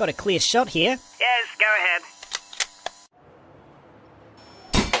 Got a clear shot here. Yes, go ahead.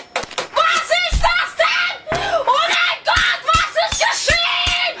 Was ist das denn? Oh mein Gott, was ist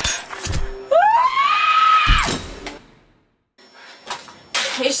geschehen?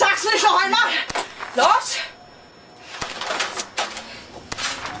 Ich sag's nicht noch einmal. Los!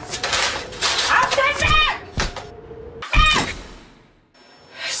 Auf den Weg!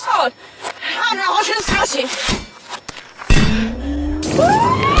 So, eine Orange ist Kassi.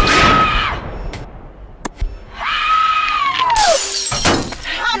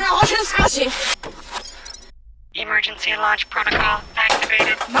 launch protocol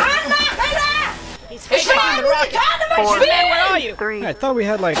activated. He's hijacking the rocket! Oh, man, where are you? 3, I thought we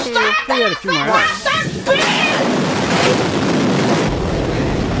had like, we had a few more hours.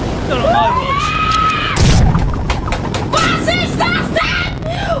 Not on my watch. Was ist das denn?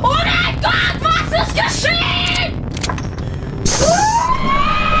 Oh mein Gott, was ist geschehen?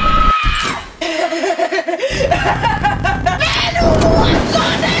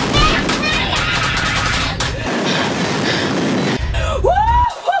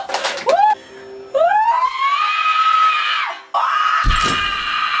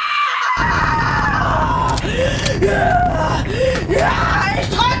 Ich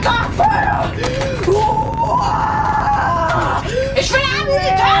drück auf Feuer! Ich will auch nur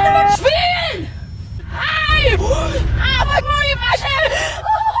die Tournament spielen! Hey! Aber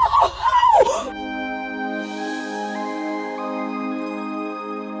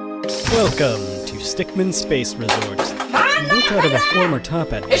Welcome to Stickmin Space Resort. Built out of a former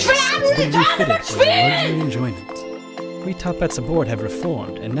Toppat base, it's been refitted for your luxury enjoyment. We Toppats aboard have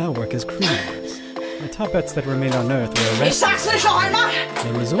reformed and now work as crew members. The Toppats that remain on Earth were arrested.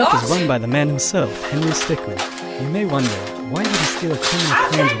 The resort is run by the man himself, Henry Stickmin. You may wonder, why did he steal a criminal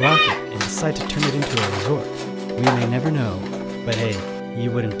clan's rocket and decide to turn it into a resort? We may never know, but hey,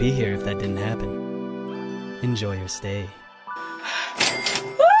 you wouldn't be here if that didn't happen. Enjoy your stay.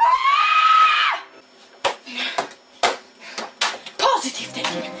 Positiv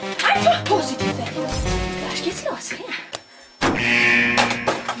denken! Einfach positiv denken! Gleich geht's los, ja?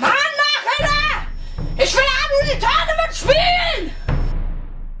 Mann, Nachrichter! Ich will auch nur die Tournament spielen!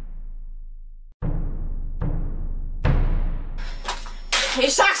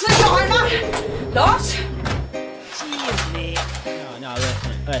 Ich sag's nicht noch einmal! Los! Excuse me. No,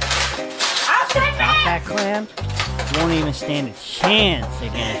 listen. Auf den Toppat clan won't even stand a chance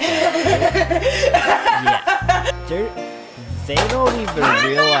against us. Yeah. They don't even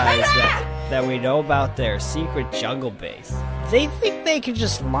realize that we know about their secret jungle base. They think they can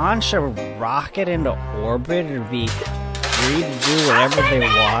just launch a rocket into orbit and be free to do whatever they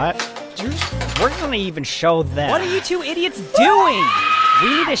want. Dude, we're gonna even show them. What are you two idiots doing? We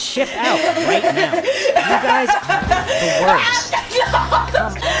need to ship out right now. You guys are the worst. Come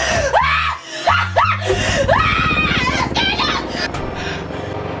on.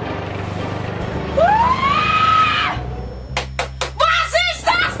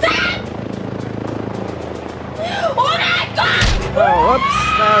 Oh, whoops,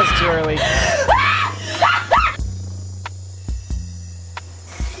 that was too early.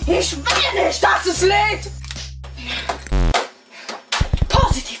 Ich will nicht, dass es lädt!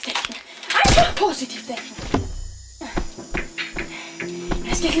 Positiv denken! Einfach positiv denken!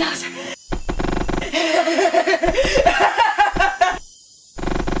 Es geht los!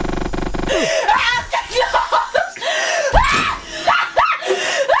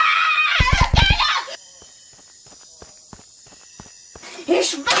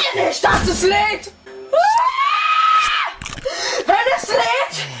 Ich will nicht, dass es lädt! Wenn es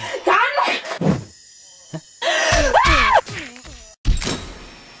lädt, dann...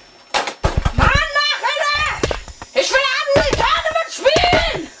 Mann, Nachrichter! Ich will auch nur die Tournament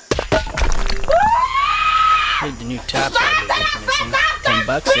spielen! Here's the new top side missing. $10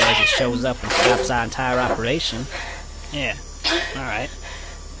 as it shows up and stops our entire operation. Yeah, alright.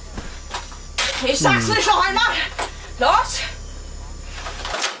 Ich sag's nicht noch einmal! Los!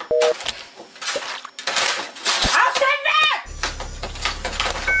 Auf den Weg!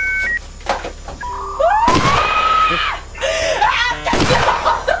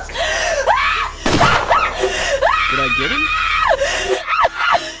 Did I get him?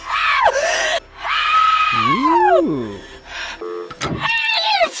 Ooh.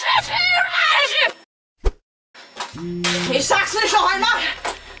 Ich sag's nicht noch einmal!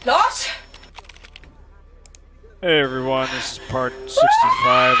 Los! Hey everyone, this is part 65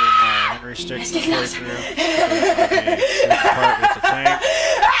 of my Henry Stickmin playthrough. The part with the tank.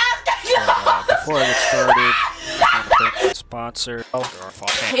 Before I get started, I want to thank my sponsor.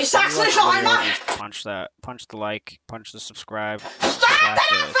 Ich sag's nicht noch einmal! Punch the like, punch the subscribe, Stop slap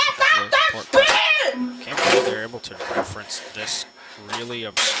that support button. Can't believe they're able to reference this really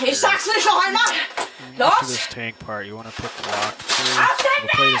obscure. Ich sag's nicht noch einmal! To Los! this tank part, you want to put the lock through. We'll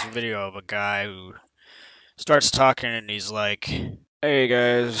play this video of a guy who starts talking and he's like, "Hey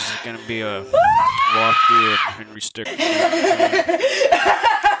guys, this is gonna be a walkthrough of Henry Stickmin.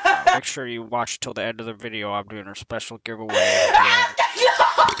 Make sure you watch till the end of the video. I'm doing a special giveaway at the end."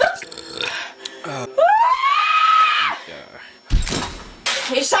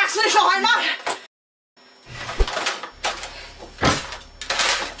 Ich sag's nicht noch einmal!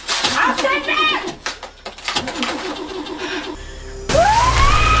 Auf den Weg!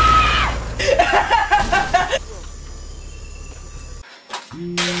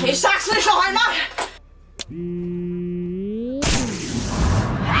 Ich sag's nicht noch einmal!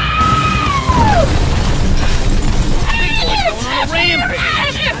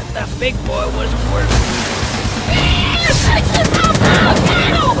 The big boy wasn't working.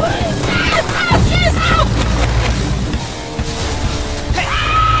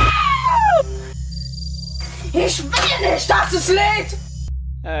 Ich will nicht, dass es lädt!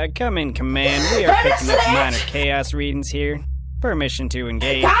 Come in, Command. We are picking up minor chaos readings here. Permission to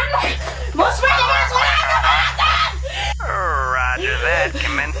engage. Dann muss mir jemand warten! Roger that.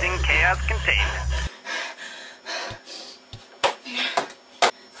 Commencing chaos containment.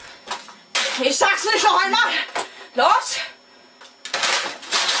 Ich sag's nicht noch einmal! Los!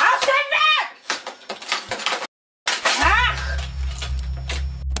 Auf den Weg! Ach!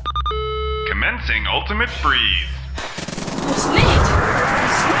 Commencing ultimate freeze. Es lädt!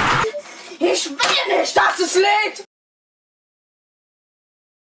 Ich will nicht, dass es lädt!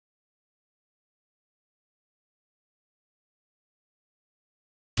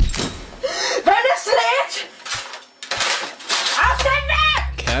 Wenn es lädt! Auf den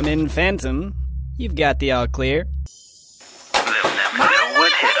Weg! Come in, Phantom. You've got the all clear. They'll never know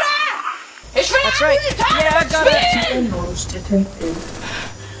what hit them. Ich will That's right. Yeah, I got it.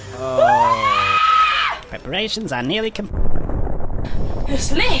 Oh. Preparations are nearly complete.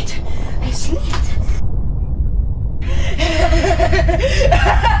 Es lädt! Es lädt!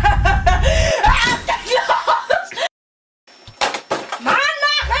 Abgeklost! Mann,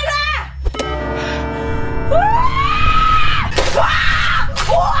 mach wieder!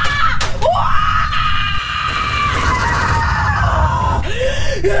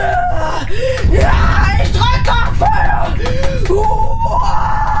 Ja, ich drück auf Feuer!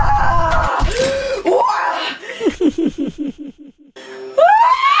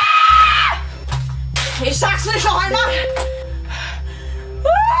 Ich sag's nicht noch einmal!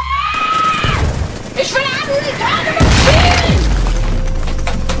 Ich will auch nur die Tage mitspielen!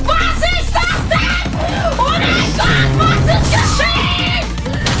 Was ist das denn? Oh mein Gott, was ist geschehen?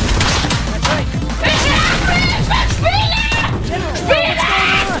 Ich will auch mitspielen! Spielen!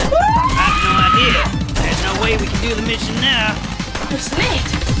 I've no idea. There's no way we can do the mission now. Es lädt!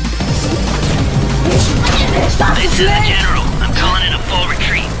 Ich will nicht, dass This es is the lädt! General. I'm calling in a full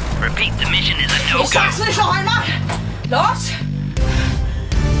retreat. Repeat, the mission is a Ich no-go. sag's nicht noch einmal! Los!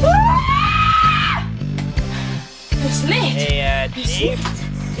 Es lädt! Hey, Chief.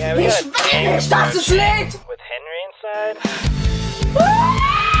 Yeah, we Ich got will nicht, dass es lädt! with Henry inside.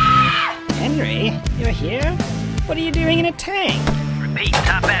 Henry, you're here? What are you doing in a tank? Repeat,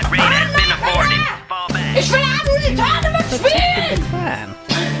 top hat raid has been aborted. Fall back. Ich will auch nur die Tage mitspielen! The plan.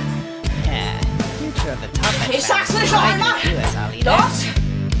 Yeah, future of the top hat. Ich sag's nicht noch einmal! Los!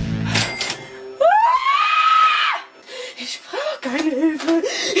 Ich brauch keine Hilfe!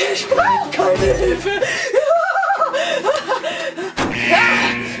 Ich brauch keine Hilfe!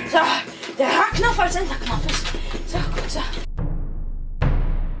 So, der H-Knopf als Enterknopf ist. So, gut, so.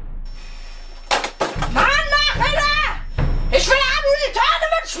 Mann, mach wieder! Ich will auch nur die Tage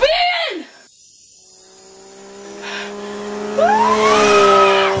mitspielen!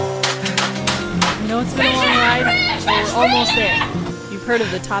 You know it's been a long ride, but we're almost there. You've heard of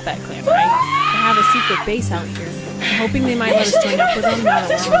the Top Hat clan, right? They have a secret base out here. I'm hoping they might let us join up with them now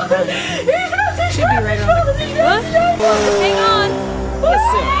that we're on the run. Should be right around the corner. What? Hang on! Yes,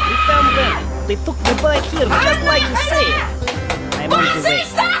 sir. We found them. They took me back here just like you said. I'm on the way.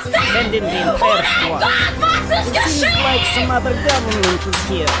 Send in the entire squad. It seems like some other government is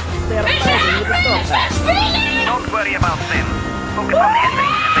here. They're fighting with the Top Hat. Don't worry about them. Focus on Henry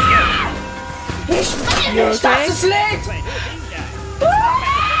and the girl. Ich will nicht, dass es lädt!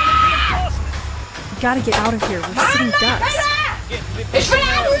 We gotta get out of here. We're sitting ducks. Ich will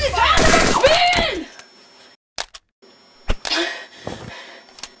auch nur die Tage mitspielen!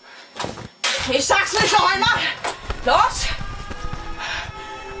 Ich sag's nicht noch einmal! Los!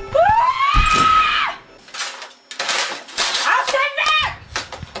 Auf den Weg!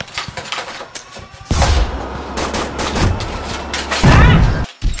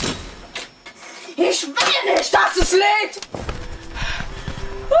 Ich will nicht, dass es lädt!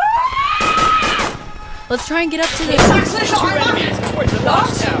 Let's try and get up to the Ich sag's nicht noch einmal!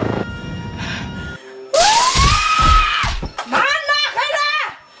 Los! Mann, mach wieder!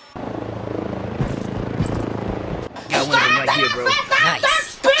 Got one of them right here, bro.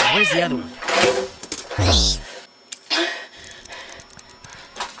 Nice. Where's the other one?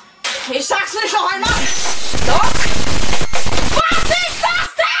 Ich sag's nicht noch einmal! Los! Was ist das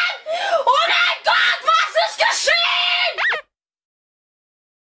denn? Oh mein Gott, was ist geschehen?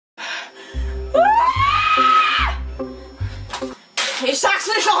 Ich sag's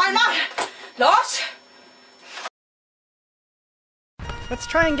nicht noch einmal. Los! Let's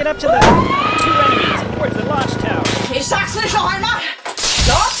try and get up to the two enemies towards the launch tower. Ich sag's nicht noch einmal.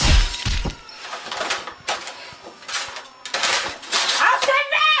 Los! Auf den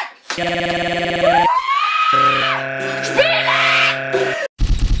Weg! Spiele!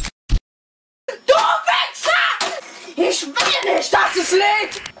 Du Wichser! Ich will nicht, dass es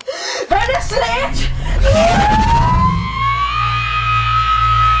lädt! Wenn es lädt!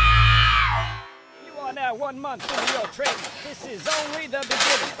 You are now 1 month into your training. This is only the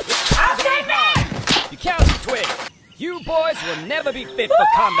beginning. Auf den Weg! You county twig. You boys will never be fit for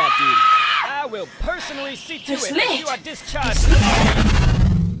combat duty. I will personally see to it that you are discharged.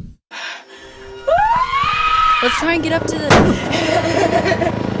 Let's try and get up to the...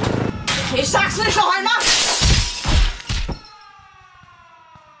 Ich sag's nicht noch einmal!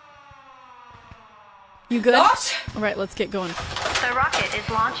 You good? Los! Alright, let's get going. The rocket is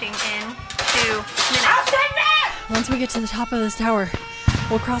launching in 2 minutes. Auf den Weg! Once we get to the top of this tower,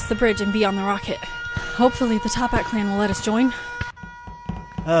 we'll cross the bridge and be on the rocket. Hopefully the Topat clan will let us join.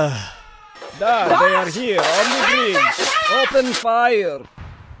 There, they are here on the bridge. Open fire.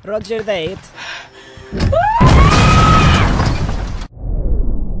 Roger that.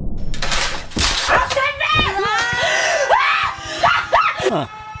 Auf den Weg!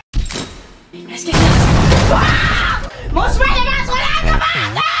 Es geht los! Muss meine Gasolage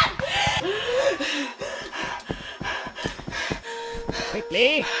warten!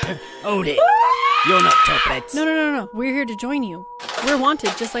 Quickly! Hold it! You're not Topets. No. We're here to join you. We're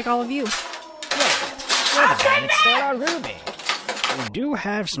wanted, just like all of you. You're the guy that stole our ruby. You do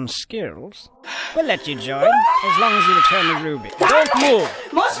have some skills. We'll let you join, as long as you return the ruby. Don't move!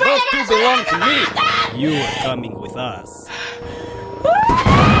 Muss Those meine two belong to me. Gasolage You are coming with us.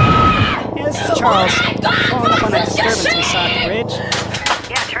 Yes, Charles. Following up on that disturbance we saw at the bridge.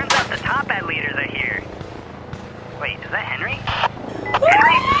 Yeah, turns out the Topat leaders are here. Wait, is that Henry?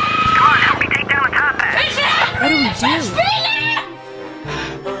 Henry? Come on, help me take down the Topat! What do we do?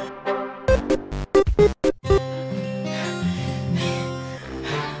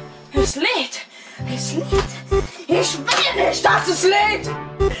 Es lädt! Es lädt! Ich will nicht, dass es lädt!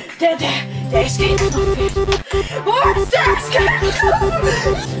 Der Escape-Knopf fehlt! Wo ist der Escape-Knopf?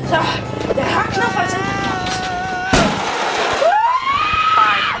 So, der H-Knopf als Enter-Knopf ist.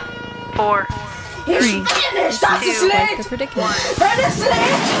 5, 4, Ich will nicht, dass es Like the lädt! predicament. Wenn es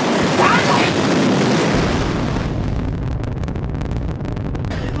lädt, dann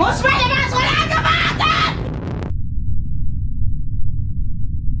muss meine Gasolage warten!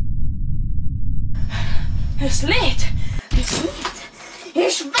 Es lädt! Es lädt!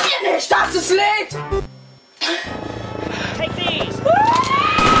 Ich will nicht, dass es lädt! Take these!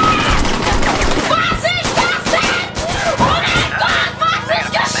 Was ist das denn? Oh mein Gott, was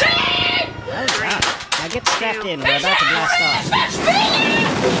ist geschehen? Now get strapped in, we're about to blast off.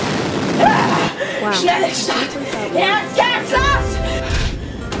 Wow. Schnell in Start! Jetzt geht's los!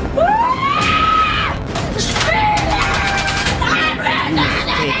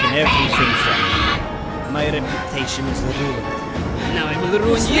 Taken everything from me. My reputation is ruined. Now I will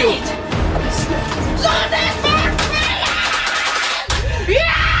ruin you!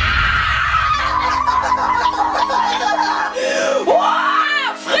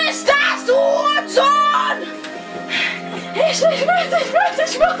 Wow, friss das, du Hurensohn!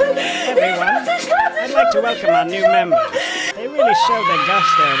 Everyone, I'd like to welcome our new members. They really showed their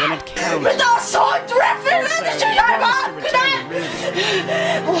gusto when it counted. Mit das Hundtreffeln Also, will ich they dich einmal promised to return the ruby.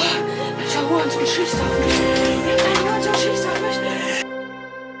 Oh, welcher Hurensohn schießt auf mich? Irgendein Hurensohn schießt auf mich.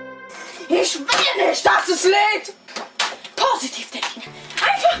 Ich will nicht, dass es lädt! Positiv denken.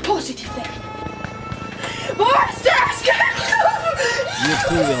 Einfach positiv denken. Wo ist der Escape-Knopf? You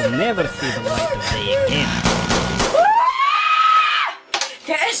two will never see the light of day again.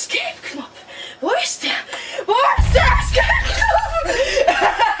 Der Escape-Knopf. Wo ist der? Wo ist der Escape-Knopf?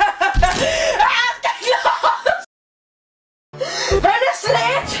 Escape-Knopf! Wenn es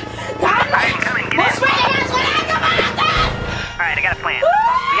lädt, dann muss meine Gasolage warten! Alright, I got a plan.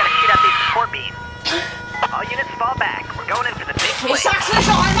 We gotta shoot out these support beams. All units fall back. We're going in for the big play. Ich sag's nicht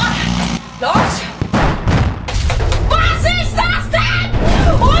noch einmal. Los! Was ist das denn?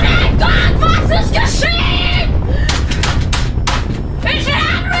 Oh mein Gott, was ist geschehen? Ich will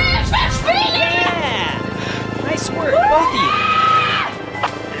Henry, ich will spielen! Yeah! Nice work, both of you.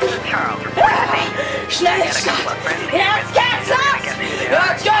 This is Charles. Schnell in Start! Jetzt geht's los!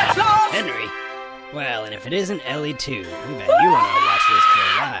 Jetzt geht's los! Henry? Well, and if it isn't Ellie too, we've had you on our watch list for a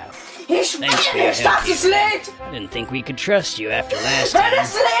while. Ich Thanks for will your nicht, help. dass es lädt! I didn't think we could trust you after last Wenn time.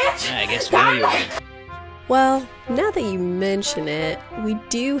 es lädt, I guess we're yours. Well, now that you mention it, we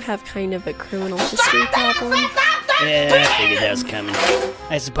do have kind of a criminal history problem. Yeah, I figured that was coming.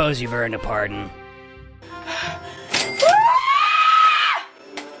 I suppose you've earned a pardon.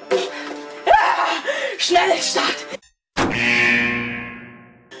 Schnell Start!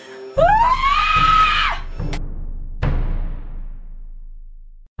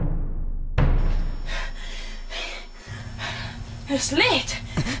 It's late.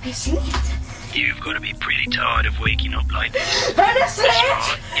 It's late. You've got to be pretty tired of waking up like this. Wenn es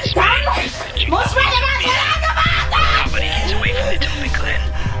late, dann muss man immer so lange warten! Nobody gets away from the topic, Glenn.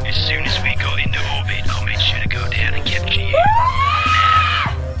 As soon as we got into orbit, I made sure to go down and capture you.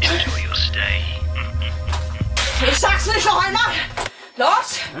 Now, enjoy your stay. Ich sag's nicht noch einmal.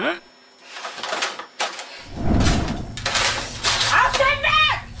 Los! Huh? Auf den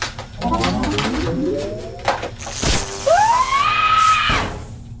Weg!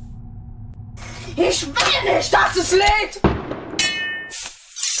 Ich will nicht, dass es lädt!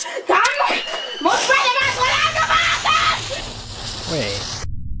 Dann muss man immer so lange warten! Wait.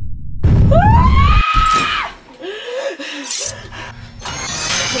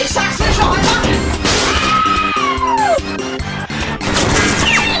 Ich sag's nicht noch einmal!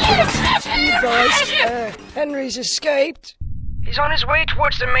 Henry's escaped. He's on his way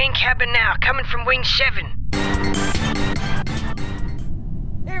towards the main cabin now, coming from Wing 7.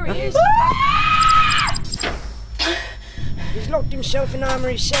 There he is. He's locked himself in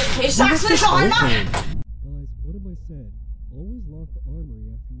Armory 7. Ich sag's nicht noch einmal! Guys, what have I said? Always lock the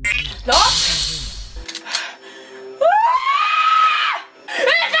armory after you leave. Los!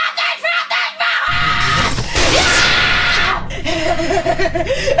 Ich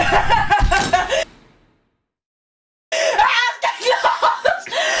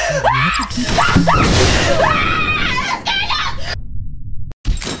hab dich fertig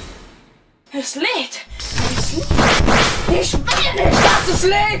Es lädt! Es lädt! Ich will nicht, dass es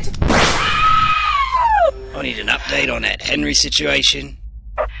lädt! I need an update on that Henry situation.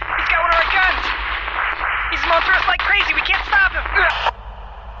 He's got one of our guns! He's after us like crazy, we can't stop him!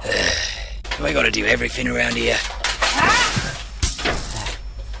 Do I gotta do everything around here?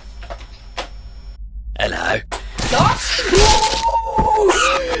 Hello.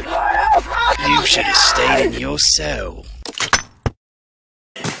 You should have stayed in your cell.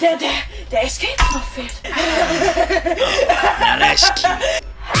 Der Escape-Knopf fehlt. Now that's cute.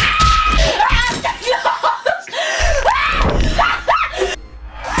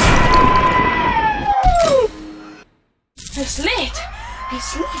 Es lädt!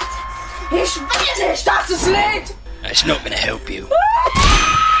 Es lädt! Ich will nicht, dass es lädt! That's not gonna help you.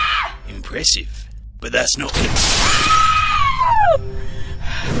 Impressive, but that's not gonna...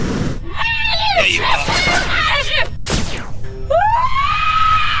 There you are.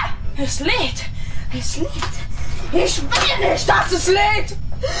 Es lädt! Es lädt! Ich will nicht, dass es lädt!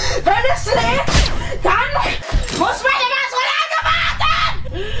 Wenn es lädt, dann muss man immer so lange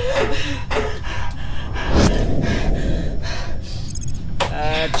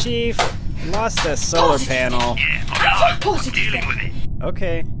warten! Chief, lost a solar panel. Positive. Dealing with it.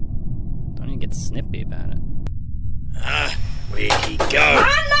 Okay. Don't even get snippy about it. Where'd he go?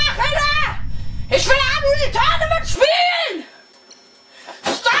 Mann, Nachhinein! Ich will Ammunition spielen!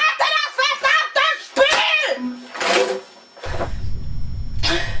 Starte das verdammte Spiel!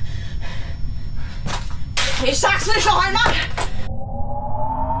 Ich sag's nicht noch einmal!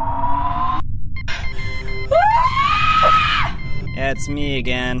 Yeah, it's me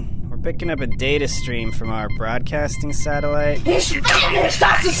again. We're picking up a data stream from our broadcasting satellite. Ich will nicht,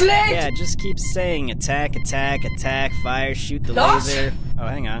 dass es lädt! Yeah, just keep saying attack, attack, attack, fire, shoot the Los! laser. Oh,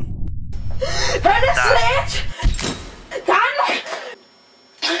 hang on. Wenn es lädt, dann...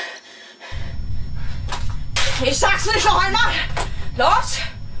 Ich sag's nicht noch einmal! Los!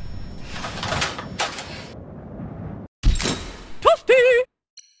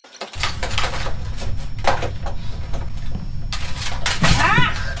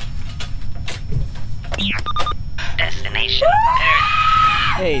 Destination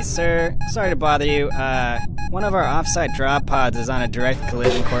Hey, sir. Sorry to bother you. One of our offsite drop pods is on a direct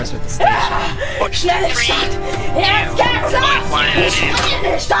collision course with the station. Schnell Start! Jetzt geht's los! Ich will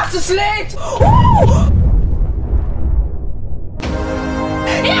nicht, dass es lädt!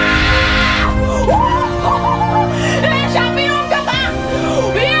 Ja! Ich hab ihn umgebracht!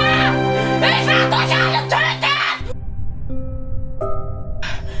 Ja! Ich werd euch alle töten!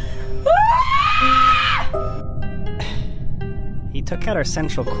 He took out our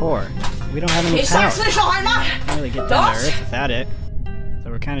central core. We don't have any Ich power. sag's nicht noch einmal! Can't really get down to Los! Earth without it. So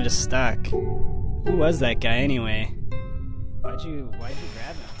we're kind of just stuck. Who was that guy anyway? Why'd you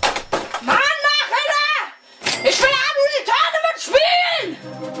grab him? Mann, Nachhinein! Ich will Annulitate mit spielen!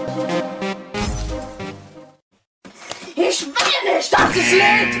 Ich will nicht, dass es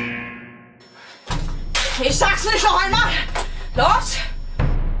lädt! Ich sag's nicht noch einmal! Los!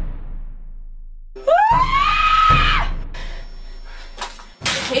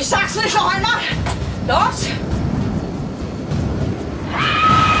 Ich sag's nicht noch einmal! Los!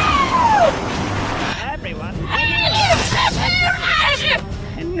 Everyone.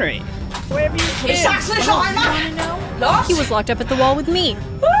 Henry, where have you been? Ich sag's nicht noch einmal! Los! He was locked up at the wall with me.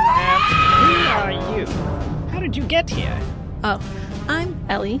 Who are you? How did you get here? Oh, I'm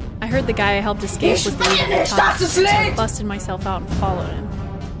Ellie. I heard the guy I helped escape was the leader of the top, so I busted myself out and followed him.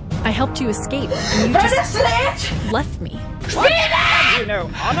 I helped you escape, and you just left me. Have you no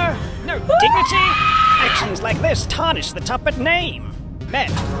honor? No dignity? Actions like this tarnish the Tuppet name. Men,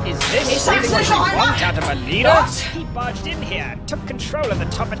 is this really what you want out of a leader? He barged in here, took control of the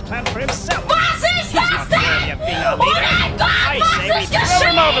Tuppet clan for himself. He's not worthy of being our leader. I say we throw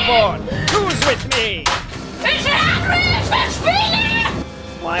him overboard. Who's with me?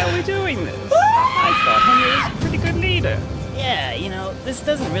 Why are we doing this? I thought Henry was a pretty good leader. Yeah, you know, this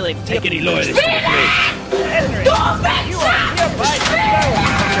doesn't really Take any loyalty to the Henry, you are hereby thrown from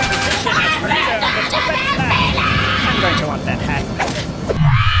your position as leader of the Tuppet clan. I'm going to want that hat.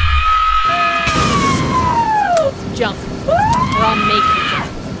 Jump. Or I'll make you jump.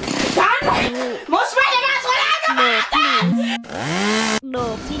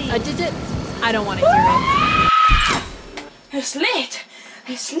 No, please. Did it? I don't want to hear it. Es lädt!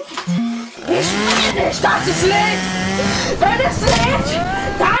 Es lädt! Ich will nicht, dass es lädt! Wenn es lädt,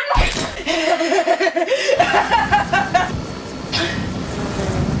 dann...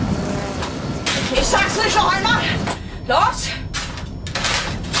 Ich sag's nicht noch einmal! Los!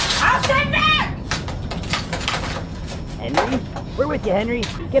 Auf den Weg! Henry? We're with you, Henry.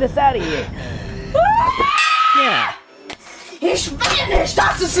 Get us out of here. Yeah. Ich will nicht,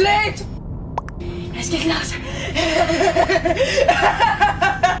 dass es lädt! Es geht los!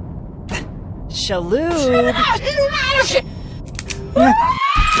 Shalud!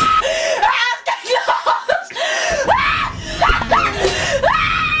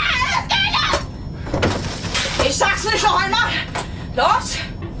 Ich sag's nicht noch einmal! Los!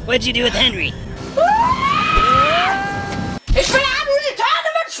 What'd you do with Henry? Ich will Annulitate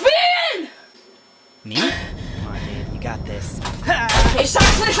mit spielen! Me? Come on, dude, you got this. Ich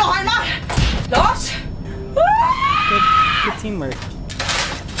sag's nicht noch einmal! Los! Good teamwork.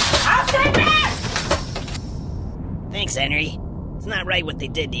 Auf den Weg! Thanks, Henry. It's not right what they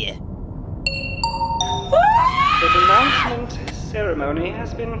did to you. The denouncement ceremony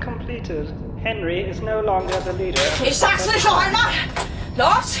has been completed. Henry is no longer the leader. Ich sag's nicht noch einmal!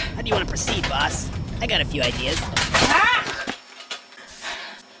 Los! How do you want to proceed, boss? I got a few ideas.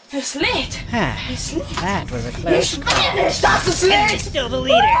 Es lädt! Es lädt! That was a close Ich will nicht, dass es lädt! Henry's still the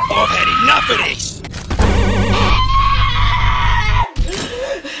leader. I've had enough of this!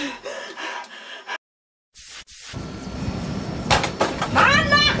 Mann,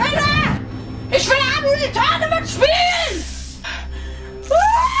 Nachher! Ich will Annulitate mit spielen!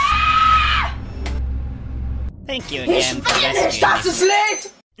 Thank you Ich again for will nicht, rescuing dass me. es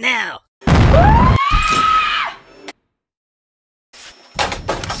lädt! Now!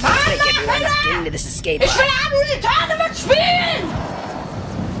 Mann, Take everyone, Nachher! get into this escape Ich will pod. Annulitate mit spielen!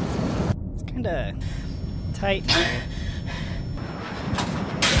 It's kinda tight here.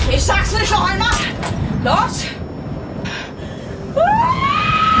 Ich sag's nicht noch einmal! Los!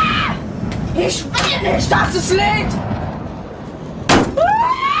 Ich will nicht, dass es lädt!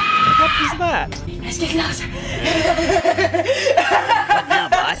 What was that? Es geht los! What now,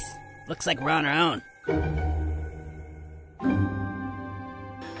 boss? Looks like we're on our own.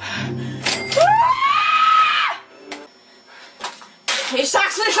 Ich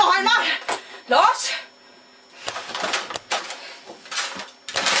sag's nicht noch einmal! Los!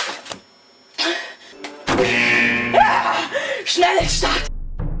 Schnelle Start!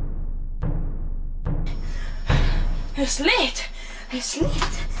 Es lädt! Es lädt!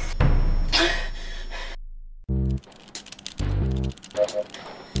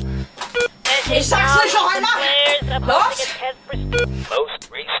 Ich sag's nicht noch einmal! Los! Most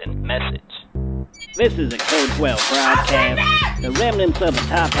recent message. This is a Code 12 broadcast. The remnants of the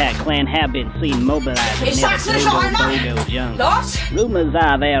Top Hat clan have been seen mobilizing Ich near sag's the nicht noch einmal! Bogo jungle. Los! Rumors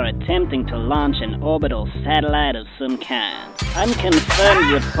are they are attempting to launch an orbital satellite of some kind.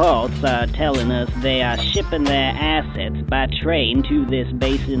 Unconfirmed reports are telling us they are shipping their assets by train to this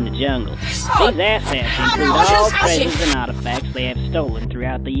base in the jungle. These assets include all treasures and artifacts they have stolen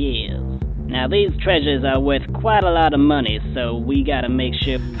throughout the years. Now these treasures are worth quite a lot of money, so we gotta make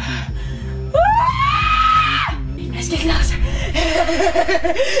sure... geht los.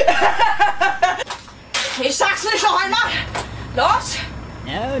 Ich sag's nicht noch einmal. Los.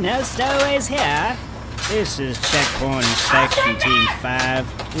 No stowaways here. This is Checkpoint Inspection Team 5.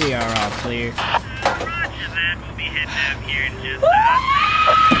 We are all clear. Roger that. We'll be heading out here in just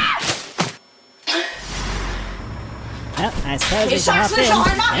Well, I suppose we Ich should sag's hop nicht noch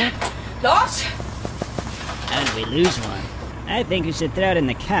in. einmal. Yeah? Los. How did we lose one? I think we should throw it in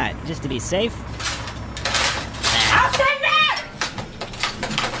the cut, just to be safe. Aufstände!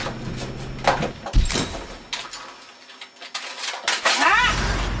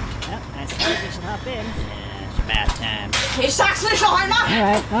 Well, I suppose we should hop in. Yeah, it's about time. Ich sag's nicht noch einmal.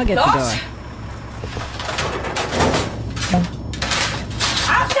 Alright, I'll get the Los. door.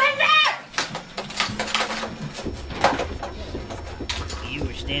 Aufstände! You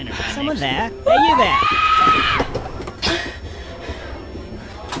were standing right Someone next there? Hey, you there!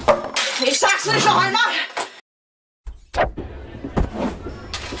 Ich sag's nicht noch einmal.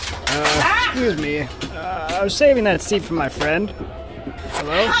 Excuse me. I was saving that seat for my friend.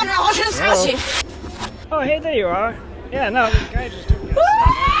 Hello? Eine Orange. Oh, hey, there you are. Yeah, no, the guy just took me.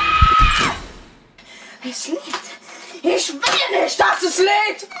 Es lädt. Ich will nicht, dass es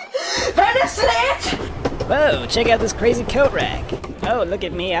lädt. Wenn es lädt. Whoa, check out this crazy coat rack. Oh, look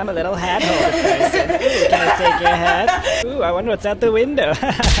at me, I'm a little hat holder person. Ooh, can I take your hat? Ooh, I wonder what's out the window.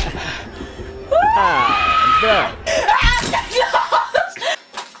 Ah, bro.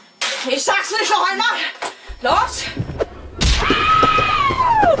 Ich sag's nicht noch einmal. Los.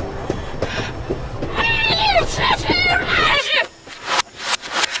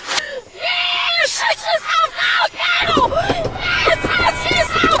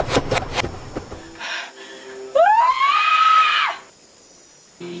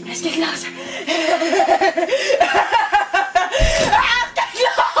 Es geht los.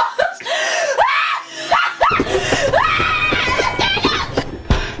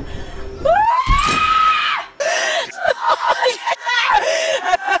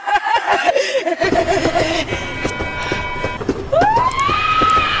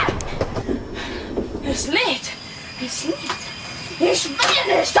 Es lädt. Es lädt. Ich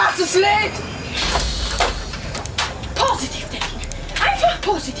will nicht, dass es lädt. Positiv denken. Einfach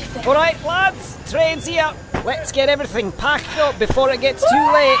positiv denken. Alright, lads, train's here. Let's get everything packed up before it gets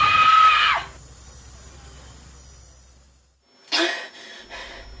too late.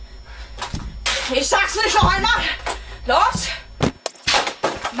 Ich sag's nicht noch einmal. Los.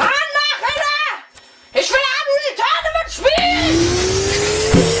 Mann, nach hinten. Ich will auch nur die Tournament spielen.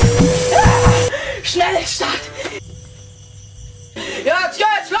 Schnell Start. Jetzt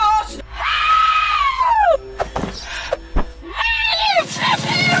geht's los.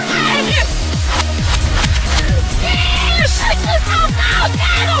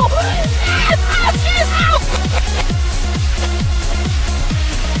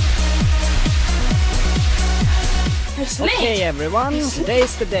 Okay, everyone,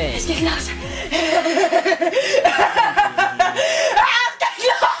 today's the day. Es geht los.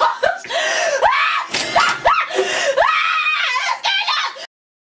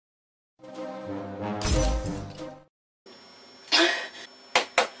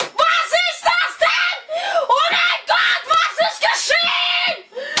 Was ist das denn? Oh mein Gott, was ist geschehen?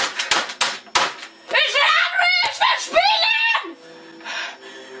 Ich will Henry, ich will spielen!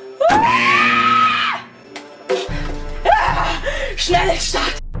 Schnell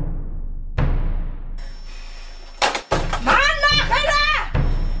Start! Mann, nach hinten!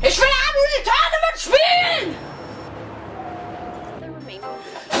 Ich will auch nur die Tournament spielen!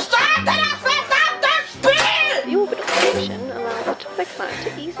 Starte das verdammte Spiel! The orbital station allows the Toppat clan to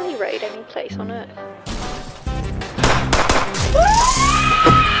easily raid any place on Earth.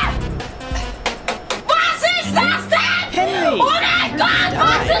 Was ist das denn? Henry! Oh mein Gott,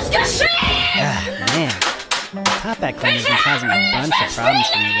 was ist geschehen? Man, the Toppat clan has been causing a bunch of problems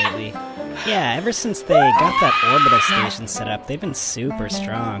for me lately. Yeah, ever since they got that orbital station set up, they've been super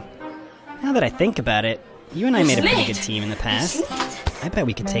strong. Now that I think about it, you and I made a pretty good team in the past. I bet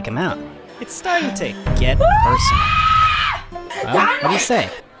we could take them out. It's starting to get personal. Well, what do you say?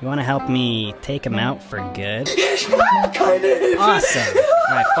 You want to help me take them out for good? Awesome!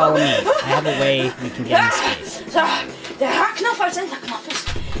 Alright, follow me. I have a way we can get in space. So, der H-Knopf als Enterknopf ist.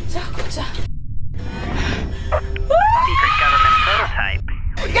 So, gut, so. secret government prototype.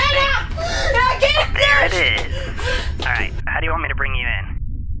 What do you think? There it is. Alright, how do you want me to bring you in?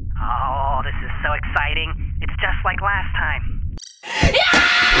 Oh, this is so exciting. It's just like last time. Ich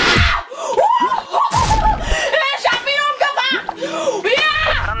hab ihn umgebracht!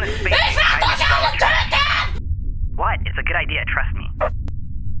 Ja! On the space Ich werde euch alle töten! What? It's a good idea, trust me.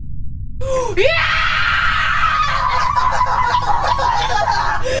 Ja!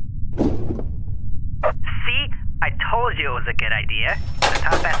 ya. The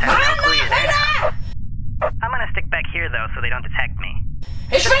top hats have no clue you're there now. I'm gonna stick back here though, so they don't detect me.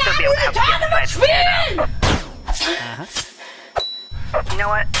 Ich will Should be able to help you get Tournament inside from here, spielen! Uh-huh. though. You know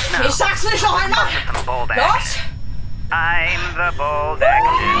what? No. Ich sag's nicht noch einmal! Some bold Los! action. I'm the bold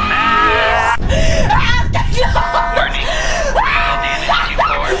action man. Warning. Critical damage to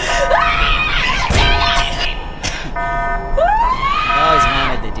core. I always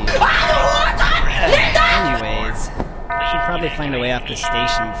wanted to do that. Anyways, we should probably find a way off the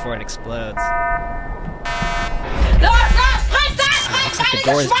station before it explodes. Looks like the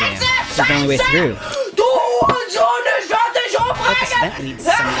door's jammed. This is the only way through. But this vent leads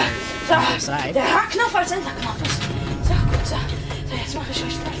somewhere on the other side. Der H-Knopf als Enterknopf ist. So, gut, so. So, jetzt mache ich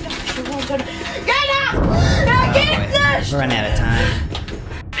euch vielleicht. Er geht nicht! We're running out of time.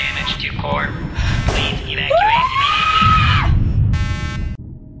 Damage to core. Please evacuate immediately.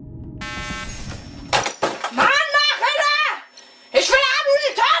 Mann, Nachhinein! Ich will auch nur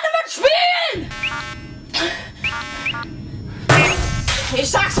die Tournament spielen! Ich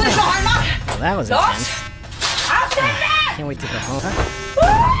sag's nicht noch einmal! Well, that was Los! intense. Auf den Weg! Can't wait to go home.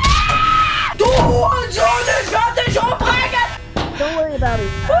 Du Hurensohn, ich werde dich umbringen! Don't worry about it.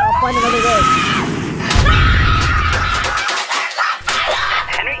 I'll find another way.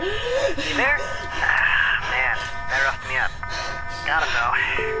 Henry? You there? Man, that roughed me up. Got him though.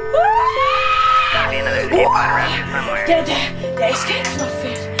 Gotta be another escape pod around here somewhere. Der Escape-Knopf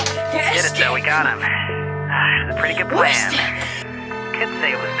fehlt. Der Get it though, we got him. It's a pretty good plan. Could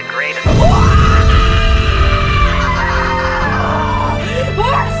say it was the greatest.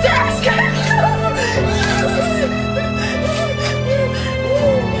 What's der Escape-Knopf?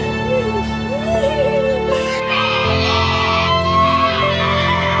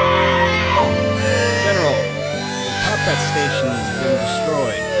 General, the Top station has been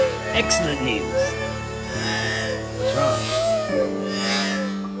destroyed. Excellent news. What's wrong?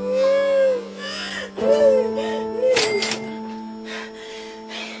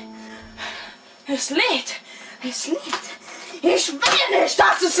 Es lädt. Es lädt. Ich will nicht,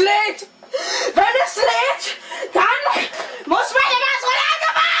 dass es lädt. Wenn es lädt, dann muss man immer so lange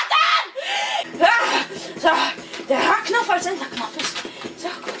warten. So, der H-Knopf als Enterknopf ist. So,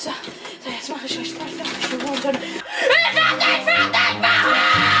 gut, so. So, jetzt mache ich euch fertig. Ich werde dich fertig machen!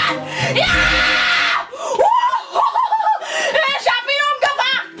 Ja! Ich hab ihn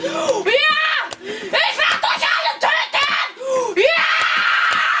umgebracht! Ja! Ich werde euch alle töten! Ja!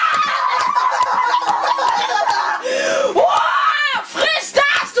 Oh, friss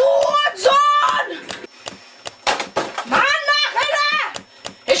das, du Hurensohn! Mann, Nachhinein!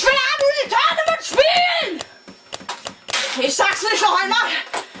 Ich will auch nur die Tournament spielen! Ich sag's nicht noch einmal!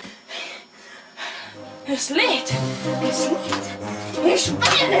 Es lädt! Es lädt! Ich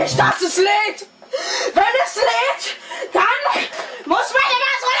will nicht, dass es lädt! Wenn es lädt, dann muss man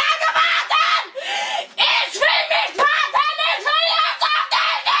immer so lange warten! Ich will nicht warten! Ich will jetzt auf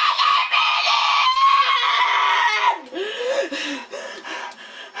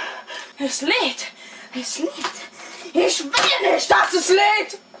den Es lädt! Es lädt! Ich will nicht, dass es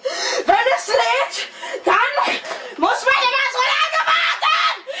lädt! Wenn es lädt, dann muss man immer